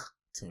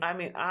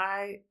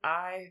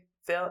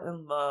fell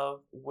in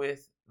love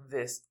with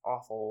this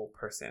awful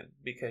person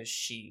because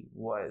she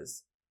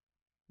was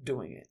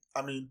doing it.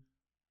 I mean,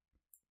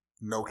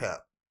 no cap.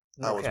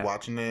 I was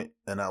watching it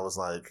and I was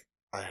like,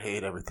 I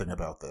hate everything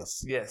about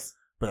this. Yes.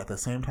 But at the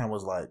same time, I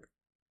was like,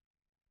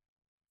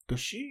 does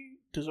she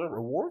deserve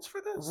rewards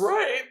for this?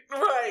 Right.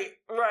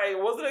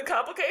 Wasn't it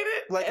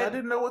complicated? Like, I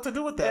didn't know what to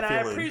do with that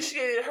feeling. I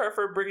appreciated her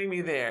for bringing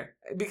me there.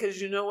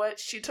 Because you know what?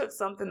 She took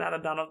something out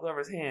of Donald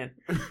Glover's hand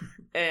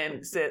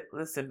and said,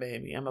 listen,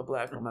 baby, I'm a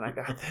black woman. I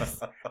got this.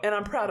 And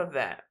I'm proud of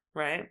that,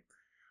 right?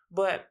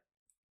 But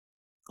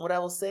what I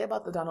will say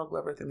about the Donald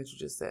Glover thing that you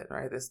just said,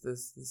 right?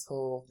 This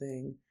whole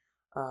thing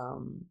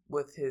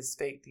with his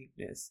fake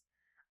deepness.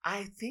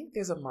 I think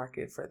there's a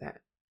market for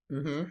that.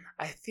 Mm-hmm.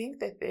 I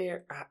think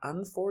that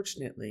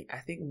unfortunately, I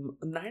think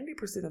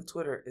 90% of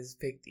Twitter is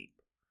fake deep.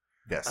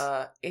 Yes.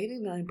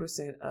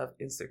 89% of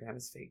Instagram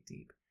is fake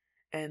deep.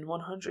 And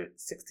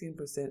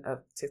 116% of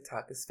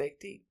TikTok is fake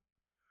deep.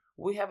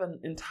 We have an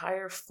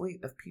entire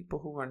fleet of people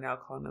who are now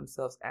calling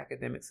themselves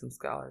academics and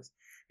scholars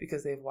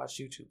because they've watched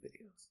YouTube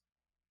videos.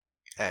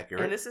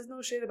 Accurate. And this is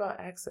no shade about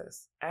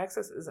access.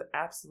 Access is an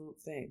absolute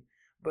thing.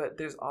 But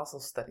there's also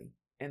study.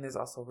 And there's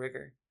also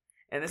rigor.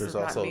 And this is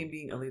not me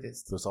being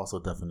elitist. There's also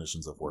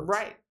definitions of words.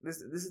 Right. This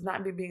is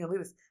not me being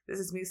elitist. This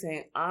is me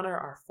saying honor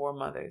our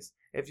foremothers.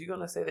 If you're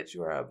going to say that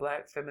you are a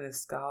black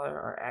feminist scholar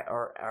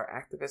or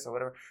activist or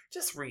whatever,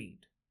 just read.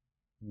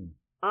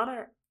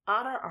 Honor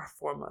our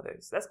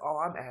foremothers. That's all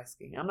I'm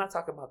asking. I'm not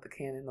talking about the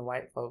canon, the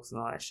white folks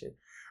and all that shit.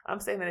 I'm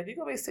saying that if you're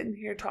going to be sitting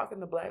here talking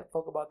to black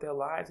folk about their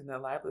lives and their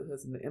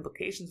livelihoods and the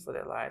implications for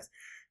their lives,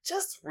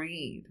 just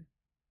read.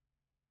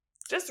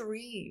 Just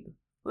read.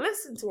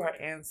 Listen to our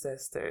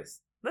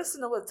ancestors.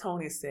 Listen to what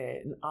Tony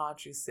said and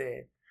Audrey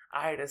said,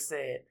 Ida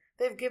said.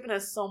 They've given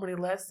us so many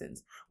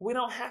lessons. We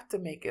don't have to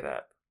make it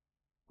up.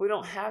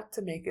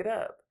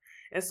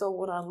 And so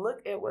when I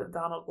look at what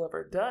Donald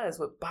Glover does,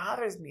 what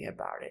bothers me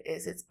about it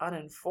is it's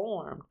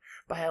uninformed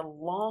by a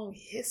long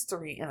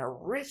history and a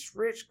rich,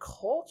 rich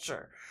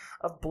culture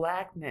of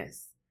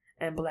Blackness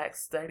and Black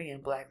study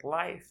and Black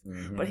life.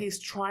 Mm-hmm. But he's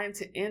trying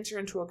to enter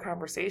into a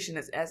conversation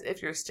as if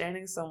you're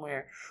standing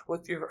somewhere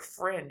with your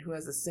friend who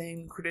has the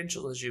same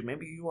credentials as you.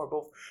 Maybe you are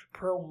both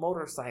pro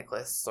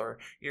motorcyclists, or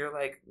you're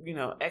like,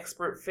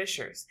 expert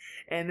fishers.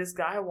 And this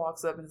guy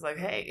walks up and is like,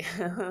 hey,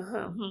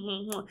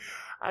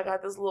 I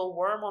got this little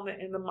worm on the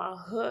end of my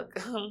hook.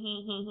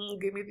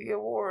 Give me the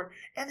award.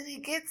 And then he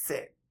gets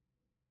it.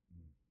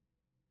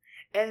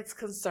 And it's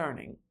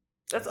concerning.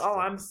 That's all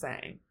I'm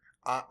saying.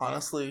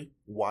 Honestly,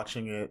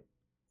 watching it,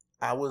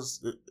 it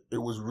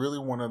was really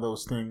one of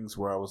those things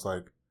where I was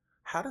like,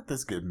 how did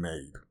this get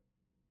made?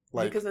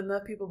 Like, because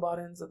enough people bought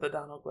into the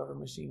Donald Glover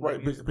machine.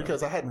 Right,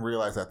 because I hadn't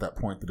realized at that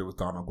point that it was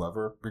Donald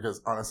Glover.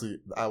 Because honestly,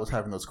 I was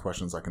having those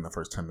questions like in the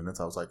first 10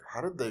 minutes. I was like,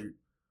 how did they,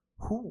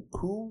 who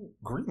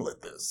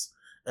greenlit this?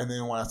 And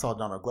then when I saw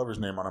Donald Glover's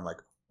name on it, I'm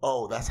like,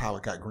 oh, that's how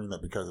it got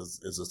greenlit, because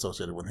it's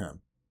associated with him.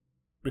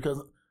 Because,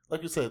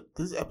 like you said,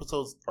 these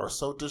episodes are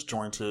so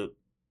disjointed.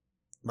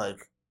 Like,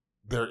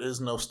 there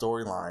is no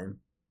storyline.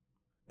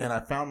 And I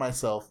found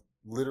myself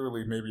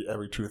literally maybe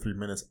every 2 or 3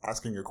 minutes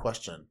asking a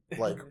question.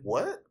 Like,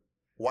 what?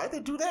 Why'd they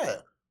do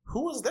that?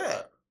 Who was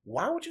that?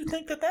 Why would you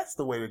think that that's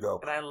the way to go?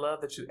 And I love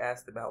that you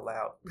asked them out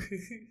loud.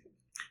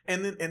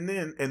 and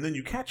then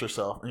you catch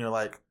yourself and you're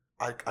like,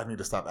 I need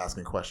to stop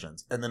asking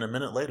questions. And then a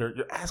minute later,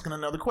 you're asking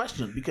another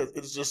question because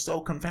it's just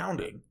so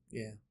confounding.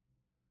 Yeah.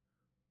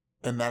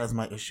 And that is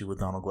my issue with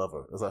Donald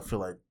Glover, is I feel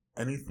like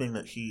anything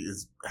that he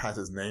has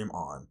his name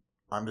on,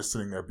 I'm just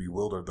sitting there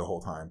bewildered the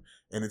whole time.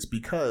 And it's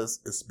because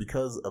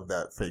of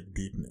that fake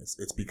deepness.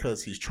 It's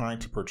because he's trying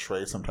to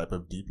portray some type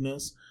of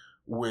deepness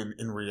when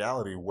in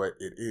reality what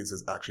it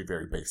is actually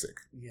very basic.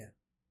 Yeah.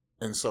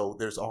 And so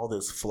there's all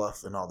this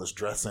fluff and all this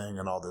dressing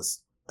and all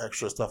this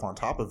extra stuff on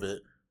top of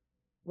it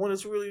when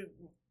it's really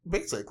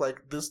basic. Like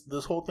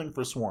this whole thing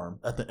for Swarm,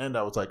 at the end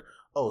I was like,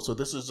 oh, so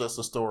this is just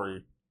a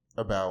story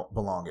about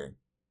belonging.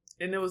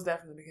 And it was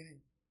that from the beginning.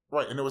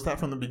 Right, and it was that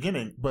from the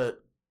beginning,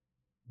 but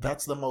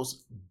that's the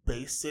most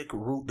basic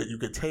route that you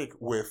could take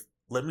with,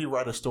 let me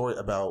write a story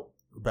about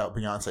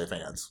Beyonce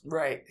fans.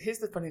 Right. Here's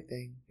the funny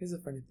thing.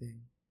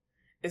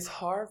 It's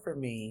hard for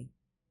me.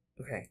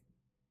 Okay.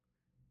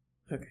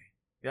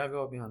 Y'all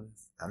go with me on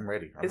this. I'm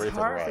ready. It's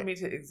hard for me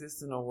to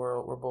exist in a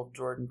world where both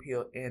Jordan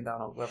Peele and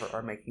Donald Glover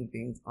are making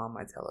things on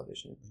my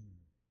television.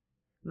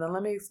 Now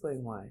let me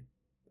explain why.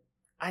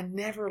 I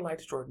never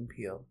liked Jordan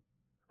Peele.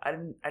 I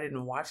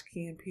didn't watch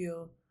Key and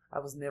Peele. I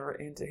was never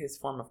into his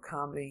form of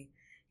comedy.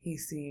 He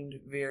seemed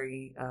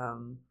very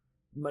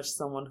much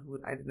someone who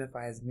would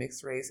identify as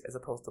mixed race as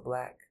opposed to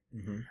Black.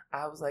 Mm-hmm.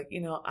 I was like,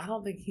 I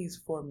don't think he's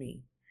for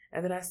me.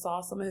 And then I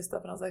saw some of his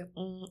stuff and I was like,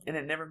 and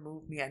it never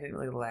moved me. I didn't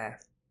really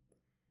laugh.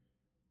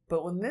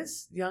 But when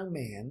this young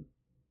man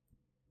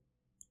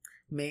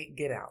made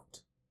Get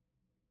Out,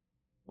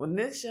 when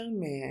this young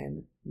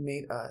man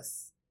made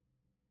Us,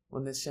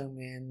 when this young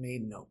man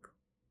made Nope,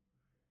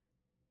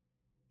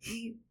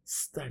 he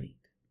studied.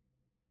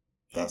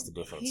 That's the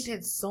difference. He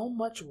did so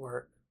much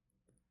work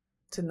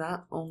to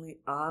not only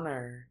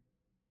honor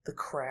the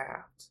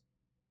craft,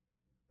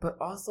 but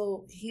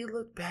also he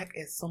looked back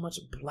at so much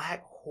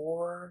Black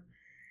horror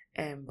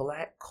and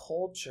Black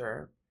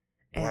culture.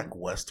 Black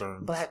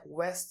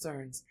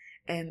Westerns.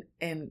 And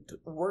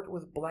worked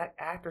with Black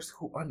actors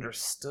who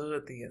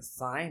understood the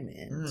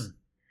assignment.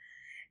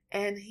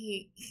 And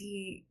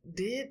he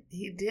did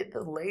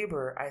the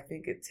labor I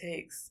think it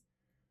takes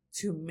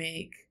to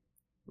make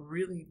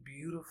really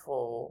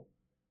beautiful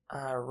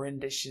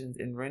renditions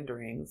and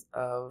renderings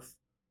of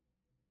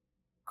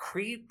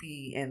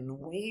creepy and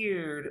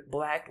weird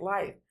Black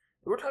life.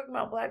 We're talking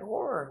about Black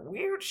horror,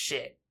 weird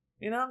shit.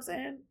 You know what I'm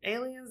saying?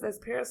 Aliens that's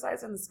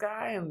parasites in the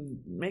sky and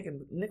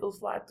making nickels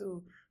fly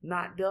through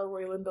not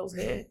Delroy Lindo's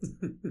head.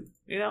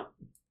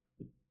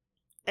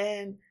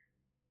 And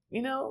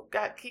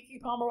got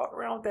Keke Palmer walking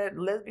around with that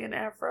lesbian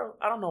afro.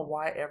 I don't know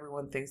why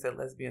everyone thinks that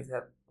lesbians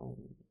have. Oh,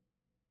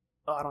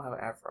 I don't have an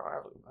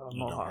afro. I don't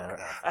know how.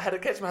 I had to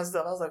catch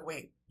myself. I was like,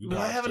 wait, do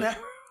I have an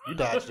afro? You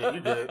dodged it.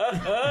 You did.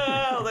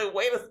 I was like,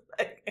 wait a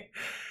second.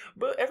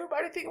 But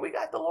everybody think we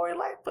got the Lori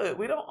Lightfoot.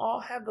 We don't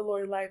all have the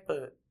Lori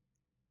Lightfoot.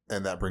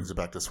 And that brings it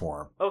back to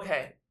Swarm.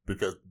 Okay.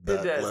 Because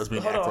that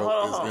lesbian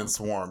afro is in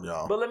Swarm,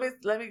 y'all. But let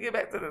me get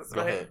back to this.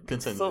 Go ahead.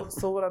 Continue.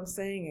 So what I'm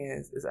saying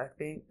is I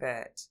think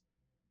that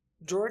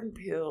Jordan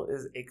Peele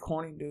is a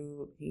corny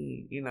dude.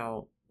 He,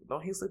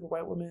 don't he sleep with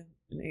white women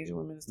and Asian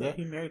women and stuff?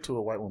 Yeah, he married to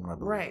a white woman, I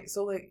believe. Right.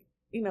 So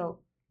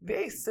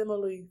very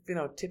similarly,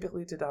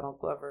 typically to Donald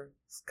Glover,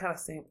 it's kind of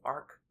same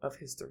arc of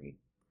history.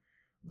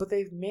 But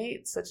they've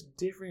made such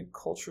different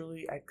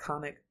culturally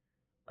iconic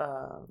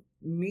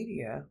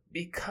media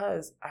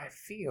because I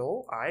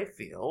feel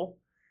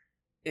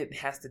it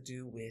has to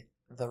do with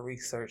the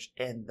research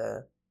and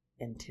the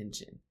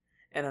intention.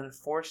 And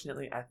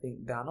unfortunately, I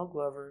think Donald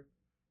Glover,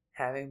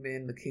 having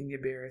been the Kenya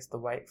Barris, the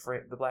Black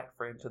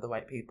friend to the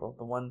white people,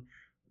 the one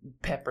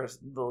Pepper's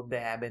little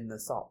dab in the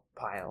salt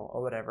pile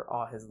or whatever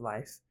all his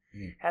life,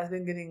 has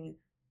been getting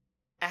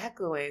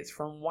accolades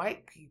from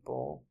white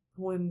people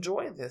who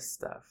enjoy this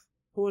stuff,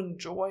 who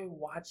enjoy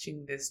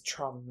watching this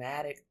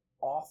traumatic,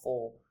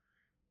 awful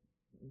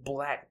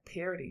black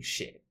parody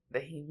shit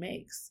that he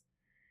makes.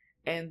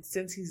 And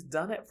since he's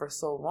done it for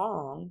so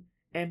long,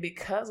 and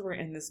because we're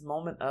in this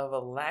moment of a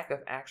lack of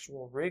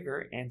actual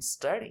rigor and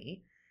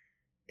study,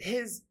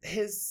 his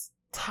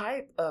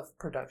type of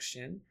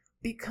production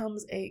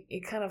becomes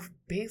a kind of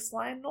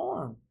baseline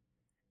norm.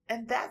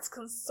 And that's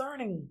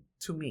concerning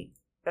to me.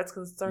 That's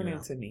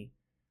concerning to me.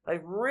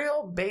 Like,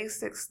 real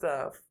basic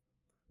stuff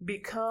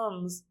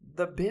becomes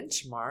the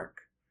benchmark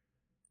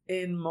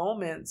in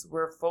moments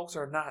where folks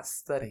are not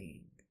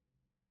studying.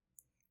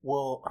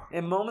 Well,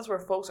 in moments where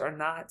folks are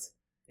not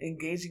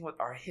engaging with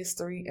our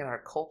history and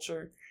our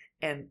culture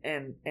and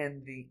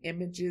the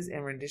images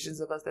and renditions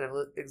of us that have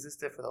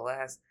existed for the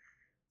last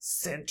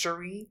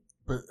century.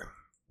 But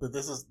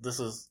this is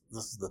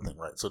the thing,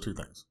 right? So two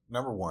things.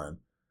 Number one,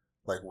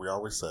 like we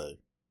always say,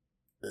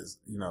 is,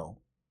 you know,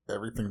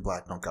 everything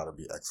black don't gotta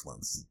be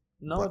excellence.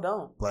 No, it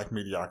don't. Black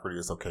mediocrity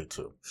is okay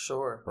too.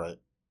 Sure. Right?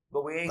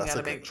 But we ain't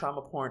gotta make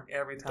trauma porn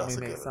every time we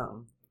make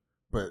something.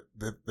 But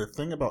the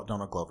thing about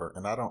Donald Glover,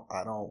 and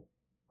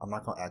I'm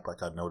not gonna act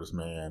like I know this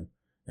man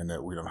and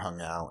that we done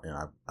hung out and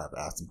I've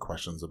asked him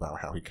questions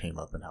about how he came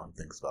up and how he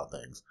thinks about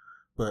things.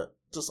 But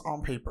just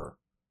on paper,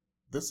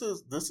 this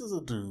is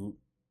a dude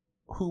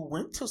who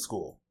went to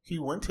school. He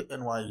went to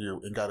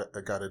NYU and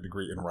got a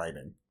degree in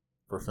writing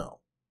for film,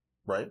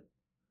 right?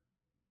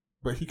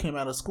 But he came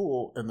out of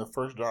school and the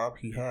first job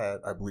he had,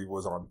 I believe,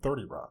 was on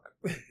 30 Rock.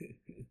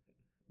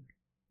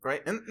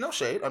 Right? And no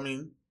shade. I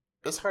mean,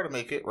 it's hard to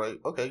make it, right?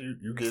 Okay,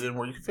 you get in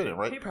where you can fit in,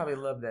 right? He probably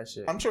loved that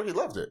shit. I'm sure he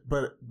loved it.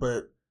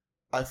 But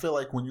I feel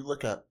like when you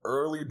look at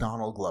early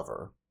Donald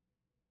Glover,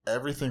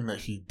 everything that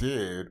he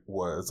did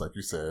was, like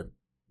you said,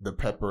 the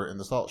pepper and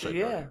the salt shaker.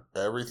 Yeah.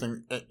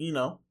 Everything, you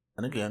know,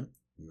 and again,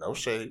 no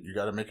shade. You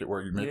got to make it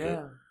where you make it.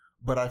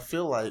 But I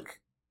feel like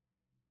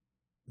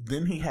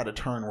then he had a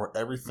turn where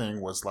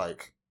everything was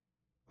like,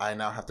 I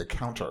now have to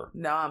counter.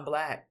 Now I'm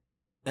black.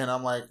 And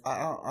I'm like,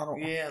 I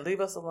don't. Yeah,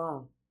 leave us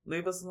alone.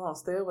 Leave us alone.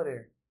 Stay over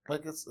there.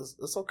 Like,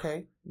 it's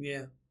okay.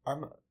 Yeah.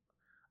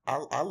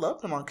 I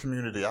loved him on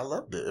Community. I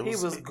loved it. He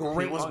was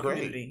great on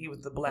Community. He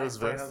was the black. It was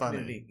very funny.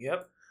 Community.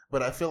 Yep.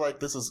 But I feel like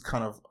this is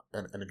kind of,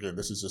 and again,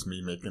 this is just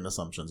me making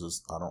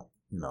assumptions. I don't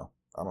know.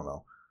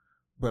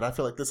 But I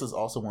feel like this is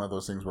also one of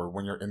those things where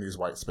when you're in these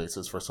white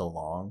spaces for so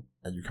long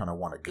and you kind of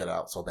want to get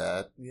out so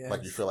bad,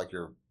 like you feel like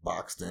you're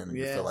boxed in and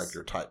you feel like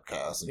you're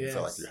typecast and you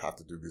feel like you have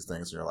to do these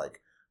things and you're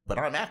like, but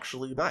I'm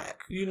actually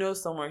black. You know,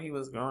 somewhere he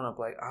was growing up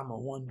like, I'm going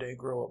to one day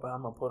grow up and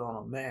I'm going to put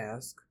on a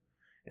mask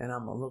and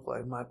I'm going to look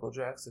like Michael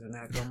Jackson and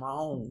act on my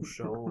own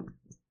show.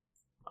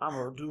 I'm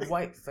going to do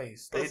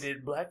whiteface. They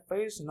did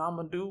blackface and I'm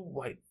going to do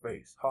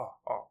whiteface. Ha,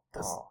 ha,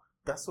 ha.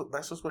 That's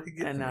just what he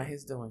gets. And now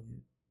he's doing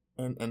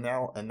it. And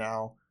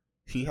now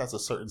he has a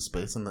certain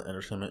space in the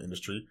entertainment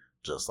industry,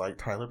 just like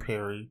Tyler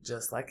Perry,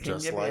 just like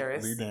Kenya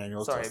Barris, Lee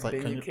Daniels, just like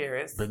Benya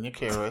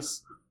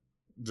Karis,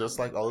 just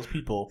like all those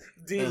people,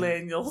 D.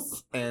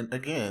 Daniels. And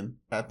again,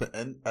 at the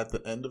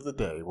end of the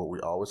day, what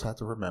we always have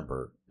to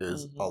remember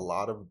is a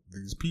lot of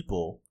these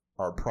people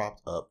are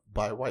propped up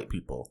by white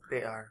people.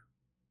 They are.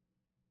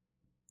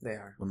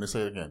 Let me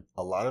say it again.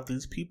 A lot of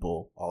these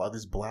people, a lot of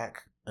these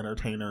black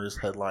entertainers,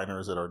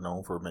 headliners that are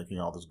known for making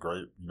all this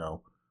great,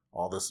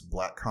 all this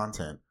black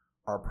content,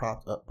 are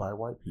propped up by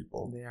white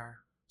people. They are.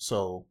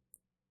 So,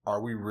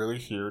 are we really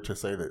here to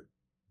say that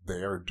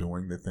they are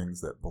doing the things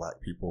that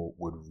black people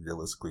would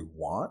realistically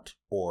want?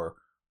 Or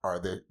are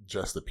they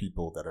just the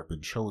people that have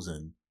been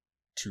chosen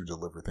to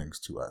deliver things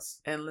to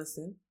us? And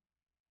listen.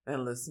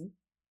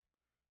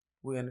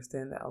 We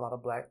understand that a lot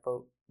of black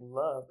folk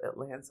love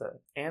Atlanta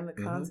and the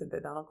content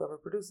that Donald Glover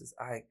produces.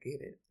 I get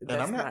it.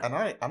 I'm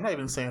not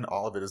even saying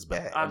all of it is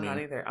bad. I'm not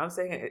either. I'm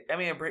saying,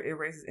 it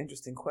raises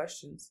interesting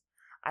questions.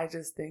 I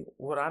just think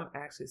what I'm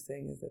actually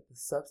saying is that the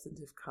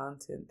substantive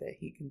content that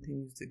he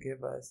continues to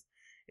give us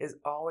is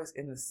always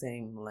in the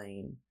same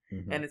lane.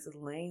 Mm-hmm. And it's a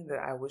lane that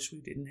I wish we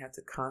didn't have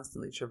to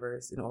constantly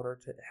traverse in order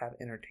to have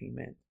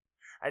entertainment.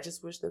 I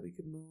just wish that we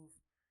could move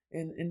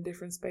in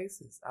different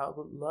spaces. I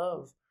would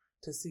love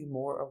to see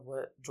more of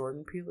what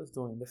Jordan Peele is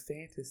doing, the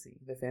fantasy,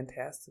 the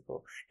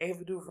fantastical.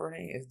 Ava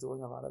DuVernay is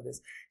doing a lot of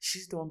this.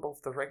 She's doing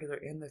both the regular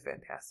and the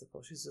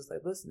fantastical. She's just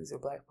like, listen, these are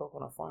black folk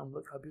on a farm.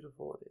 Look how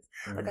beautiful it is.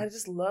 Mm-hmm. Like, I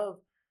just love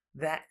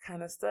that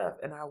kind of stuff.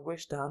 And I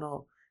wish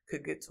Donald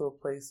could get to a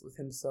place with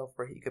himself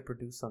where he could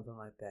produce something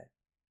like that.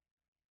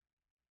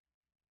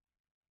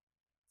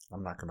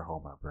 I'm not going to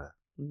hold my breath.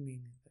 Me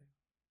neither.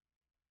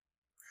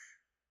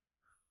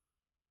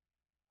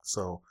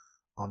 So,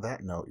 on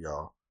that note,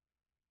 y'all,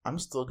 I'm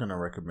still going to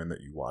recommend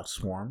that you watch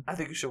Swarm. I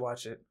think you should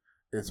watch it.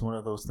 It's one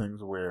of those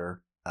things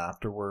where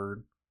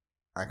afterward,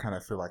 I kind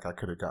of feel like I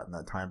could have gotten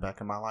that time back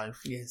in my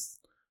life. Yes.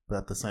 But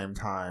at the same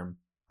time,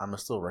 I'm going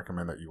to still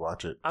recommend that you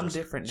watch it. I'm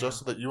different now. Just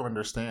so that you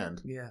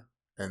understand. Yeah.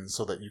 and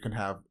so that you can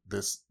have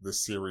this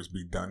series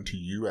be done to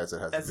you as it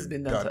has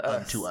been done to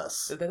us. unto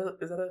us. Is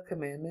that a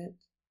commandment?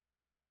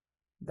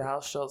 Thou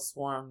shalt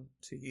swarm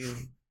to you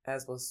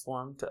as was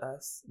swarmed to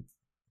us.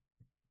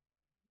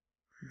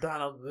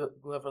 Donald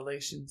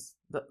Glovelations,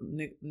 the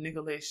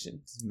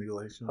Nigalations,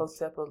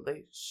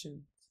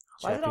 Hotepalations.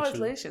 Why is it always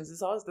Lations?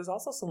 There's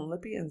also some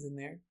Lipians in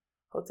there.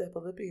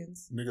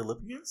 Hotepalipians.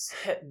 Nigalipians?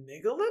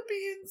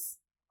 Nigalipians.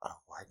 I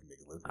like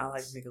Nigalipians. I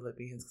like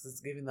Nigalipians because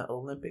it's giving the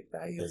Olympic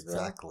value as well.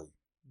 Exactly.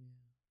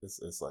 Yeah.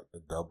 It's like a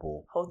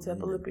double.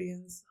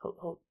 Hotepalipians.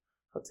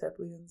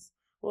 Hoteplians.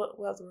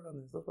 We'll have to work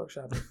on this. Let's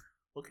workshop it.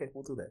 Okay,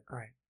 we'll do that. All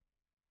right.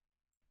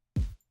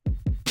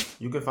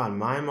 You can find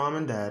my mom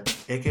and dad,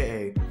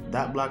 aka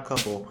That Black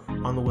Couple,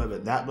 on the web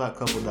at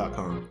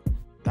thatblackcouple.com.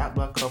 That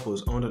Black Couple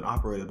is owned and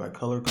operated by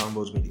Color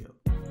Combos Media.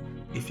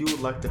 If you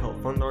would like to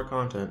help fund our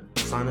content,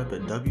 sign up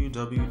at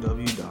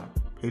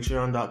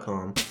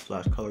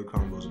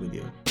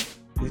www.patreon.com/colorcombosmedia.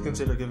 Please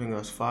consider giving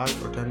us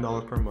 $5 or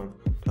 $10 per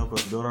month to help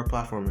us build our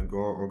platform and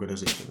grow our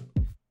organization.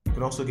 You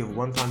can also give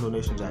one-time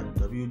donations at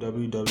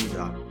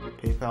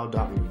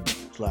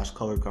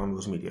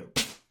www.paypal.me/colorcombosmedia.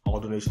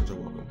 All donations are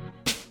welcome.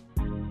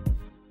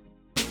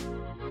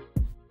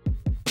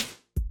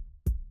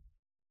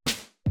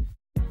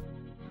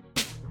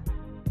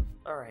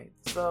 All right,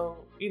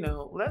 so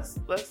let's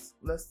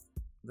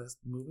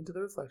move into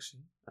the reflection.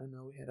 I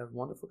know we had a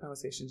wonderful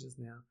conversation just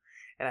now,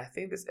 and I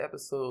think this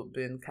episode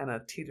been kind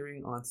of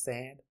teetering on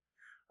sad.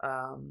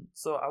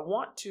 So I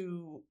want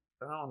to,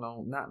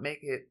 not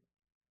make it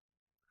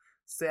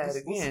sad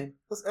again.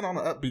 Let's end on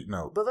an upbeat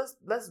note. But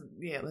let's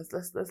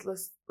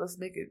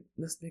make it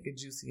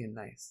juicy and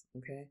nice.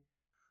 Okay,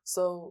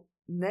 so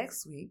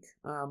next week,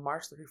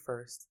 March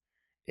 31st,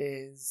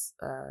 is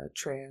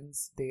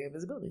Trans Day of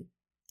Visibility.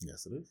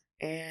 Yes, it is.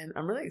 And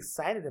I'm really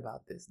excited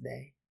about this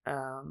day.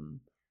 I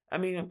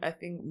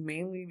think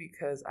mainly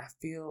because I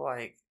feel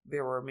like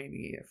there were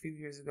maybe a few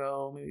years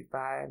ago, maybe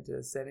 5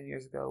 to 7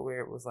 years ago,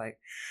 where it was like,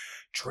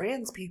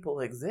 trans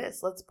people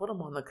exist. Let's put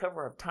them on the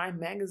cover of Time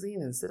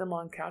magazine and sit them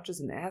on couches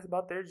and ask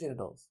about their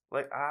genitals.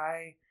 Like,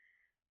 I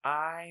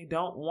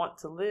don't want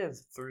to live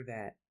through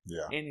that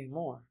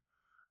anymore.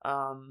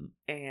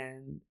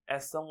 And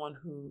as someone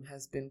who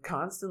has been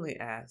constantly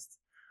asked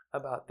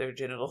about their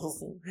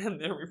genitals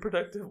and their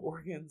reproductive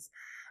organs,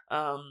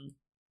 I'm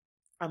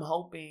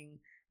hoping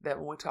that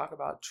when we talk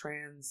about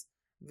trans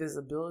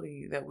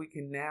visibility, that we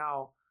can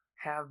now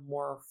have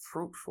more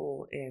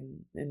fruitful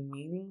and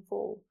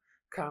meaningful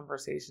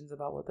conversations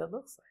about what that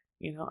looks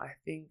like. I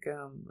think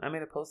I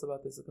made a post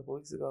about this a couple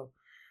weeks ago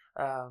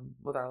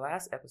with our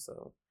last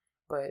episode,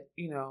 but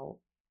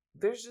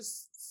there's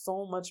just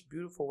so much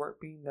beautiful work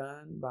being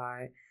done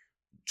by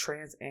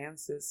trans and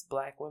cis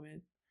Black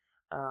women.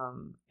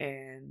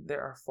 And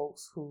there are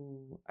folks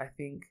who I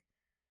think,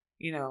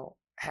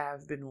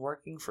 have been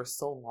working for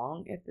so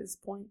long at this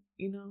point,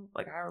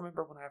 like I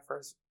remember when I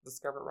first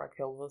discovered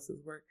Raquel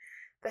Willis's work,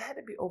 that had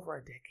to be over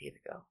a decade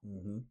ago.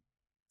 Mm-hmm.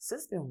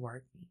 Sis been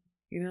working,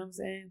 you know what I'm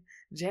saying?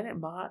 Janet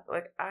Mott,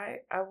 like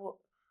I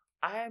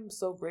am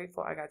so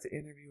grateful I got to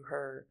interview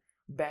her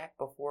back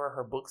before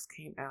her books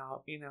came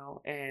out,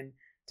 and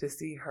to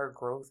see her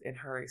growth and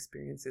her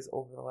experiences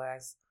over the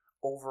last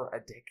over a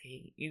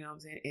decade, you know what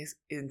I'm saying? It's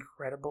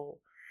incredible.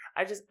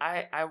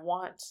 I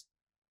want,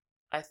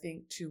 I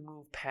think, to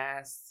move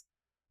past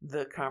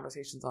the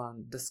conversations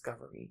on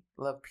discovery,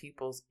 love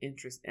people's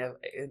interest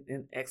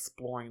in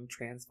exploring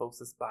trans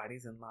folks'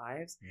 bodies and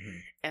lives, mm-hmm.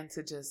 and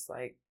to just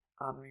like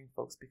honoring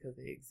folks because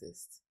they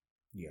exist.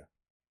 Yeah.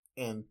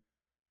 And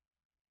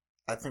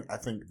I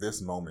think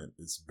this moment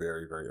is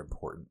very, very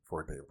important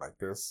for a day like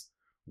this,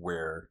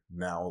 where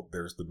now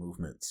there's the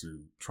movement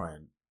to try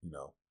and,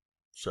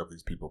 shove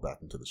these people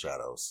back into the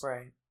shadows,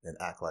 right, and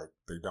act like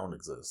they don't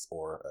exist,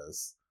 or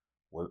as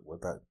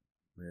what that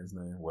man's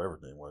name, whatever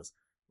his name was,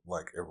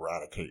 like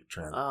eradicate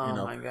trans.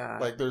 Oh my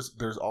God! Like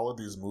there's all of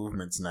these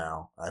movements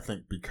now. I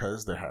think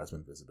because there has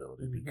been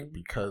visibility, mm-hmm.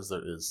 because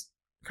there is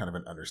kind of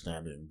an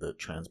understanding that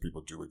trans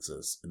people do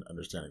exist, and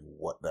understanding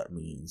what that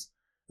means,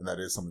 and that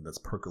is something that's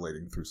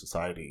percolating through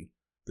society.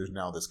 There's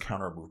now this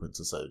counter movement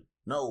to say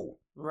no,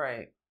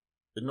 right,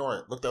 ignore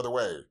it, look the other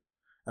way,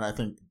 and I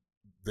think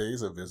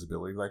days of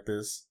visibility like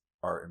this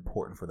are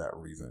important for that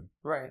reason.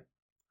 Right.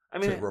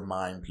 To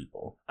remind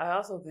people. I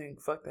also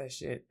think, fuck that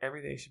shit.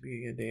 Every day should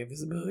be a day of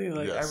visibility.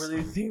 Like, yes. I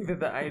really think that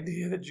the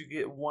idea that you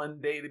get one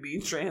day to be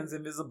trans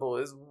invisible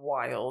is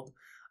wild.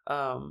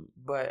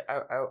 But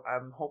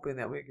I'm hoping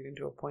that we're getting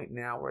to a point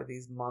now where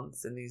these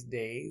months and these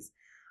days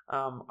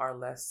are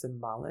less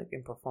symbolic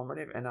and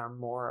performative and are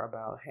more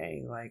about,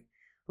 hey, like,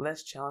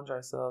 let's challenge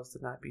ourselves to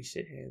not be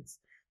shitheads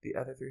the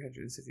other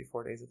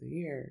 364 days of the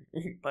year.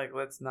 Like,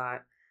 let's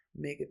not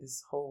make it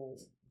this whole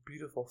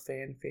beautiful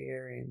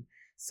fanfare and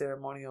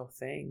ceremonial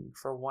thing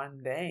for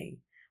one day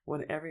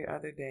when every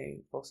other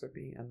day folks are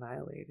being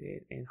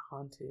annihilated and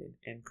haunted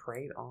and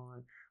preyed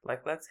on.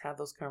 Like, let's have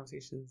those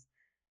conversations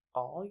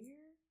all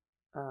year.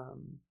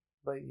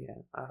 But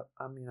yeah, I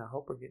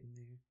hope we're getting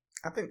there.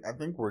 I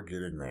think we're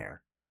getting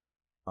there.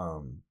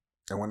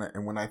 And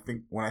when I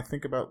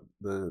think about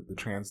the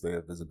Trans Day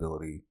of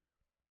Visibility,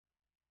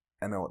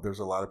 I know there's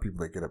a lot of people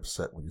that get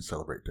upset when you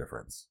celebrate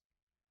difference,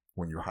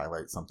 when you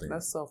highlight something.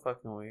 That's so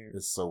fucking weird.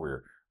 It's so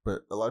weird.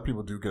 But a lot of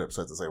people do get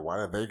upset to say, why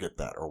do they get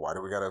that? Or why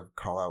do we got to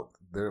call out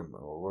them?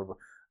 Or whatever.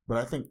 But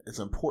I think it's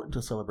important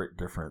to celebrate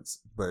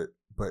difference, but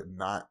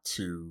not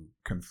to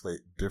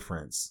conflate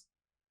difference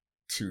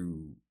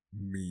to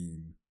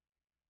mean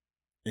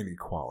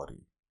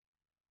inequality,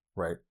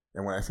 right?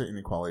 And when I say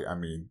inequality, I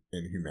mean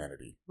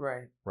inhumanity.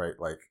 Right. Right?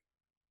 Like,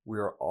 we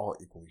are all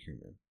equally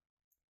human.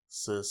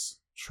 Cis,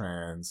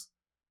 trans,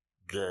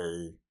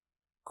 gay,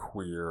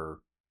 queer,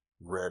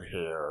 red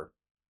hair,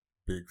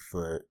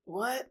 Bigfoot.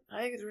 What?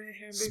 I think it's red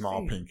hair and big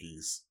Small feet.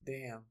 pinkies.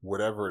 Damn.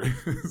 Whatever it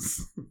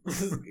is.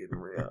 This is getting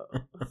real.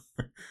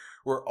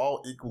 We're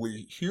all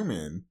equally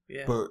human,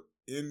 Yeah. but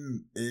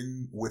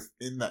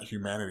within that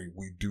humanity,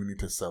 we do need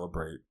to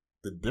celebrate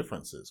the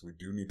differences. We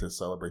do need to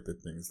celebrate the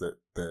things that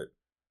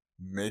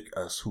make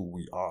us who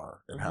we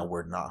are and how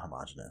we're not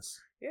homogenous.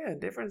 Yeah,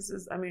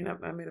 differences. I mean,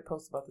 I made a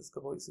post about this a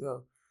couple weeks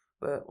ago,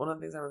 but one of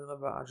the things I really love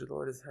about Audre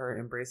Lorde is her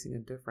embracing a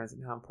difference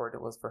and how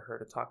important it was for her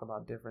to talk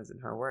about difference in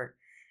her work.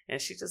 And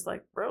she's just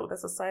like, bro,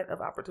 that's a site of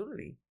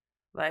opportunity.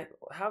 Like,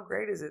 how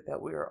great is it that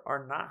we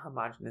are not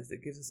homogenous?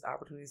 It gives us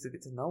opportunities to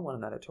get to know one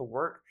another, to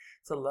work,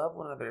 to love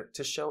one another,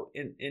 to show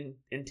in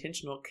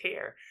intentional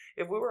care.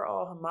 If we were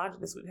all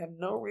homogenous, we'd have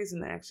no reason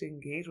to actually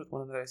engage with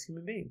one another as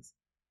human beings,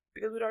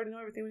 because we'd already know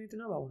everything we need to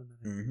know about one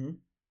another,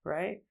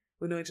 right?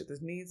 We know each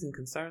other's needs and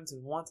concerns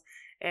and wants,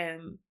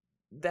 and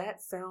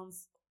that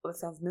sounds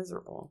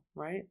miserable,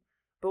 right?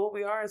 But what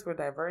we are is we're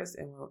diverse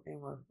and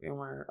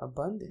we're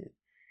abundant,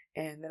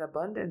 and that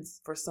abundance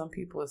for some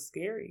people is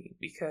scary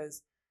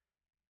because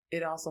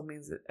it also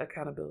means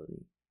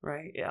accountability,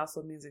 right? It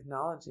also means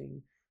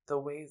acknowledging the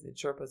ways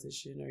that your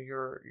position or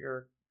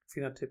your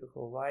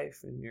phenotypical life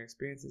and your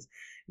experiences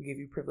give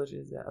you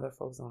privileges that other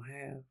folks don't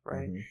have,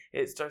 right?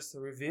 It starts to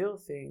reveal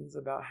things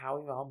about how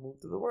we all move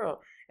through the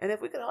world. And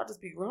if we could all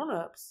just be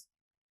grown-ups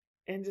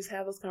and just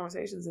have those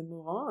conversations and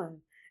move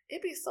on,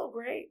 it'd be so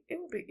great. It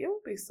would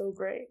be so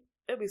great.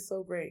 It'd be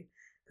so great.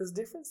 Because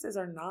differences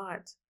are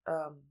not,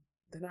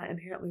 they're not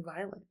inherently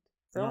violent.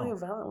 They're only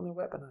violent when they're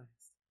weaponized.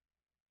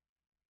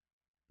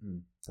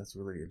 That's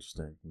really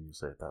interesting when you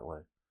say it that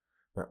way.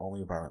 They're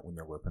only violent when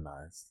they're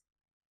weaponized.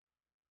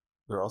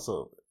 They're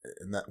also,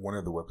 and that one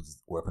of the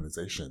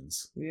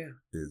weaponizations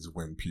is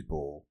when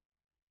people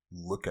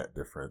look at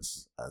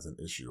difference as an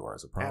issue or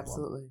as a problem.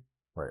 Absolutely.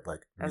 Right?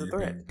 Like, me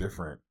being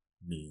different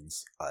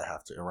means I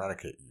have to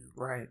eradicate you.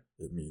 Right.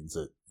 It means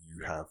that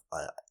you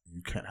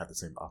can't have the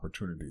same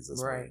opportunities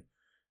as me.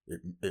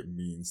 It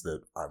means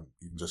that I'm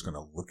even just going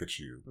to look at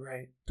you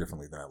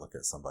differently than I look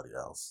at somebody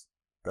else.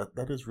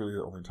 That is really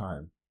the only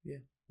time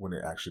when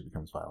it actually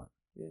becomes violent.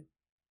 Yeah.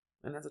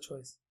 And that's a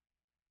choice.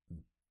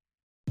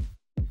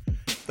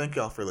 Thank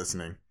y'all for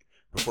listening.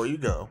 Before you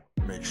go,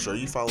 make sure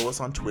you follow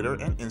us on Twitter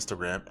and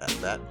Instagram at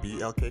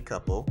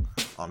ThatBLKCouple,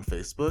 on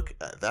Facebook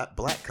at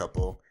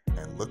ThatBlackCouple,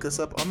 and look us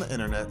up on the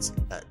internet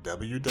at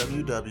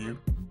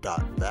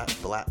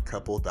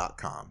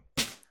www.thatblackcouple.com.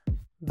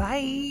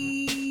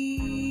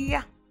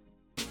 Bye.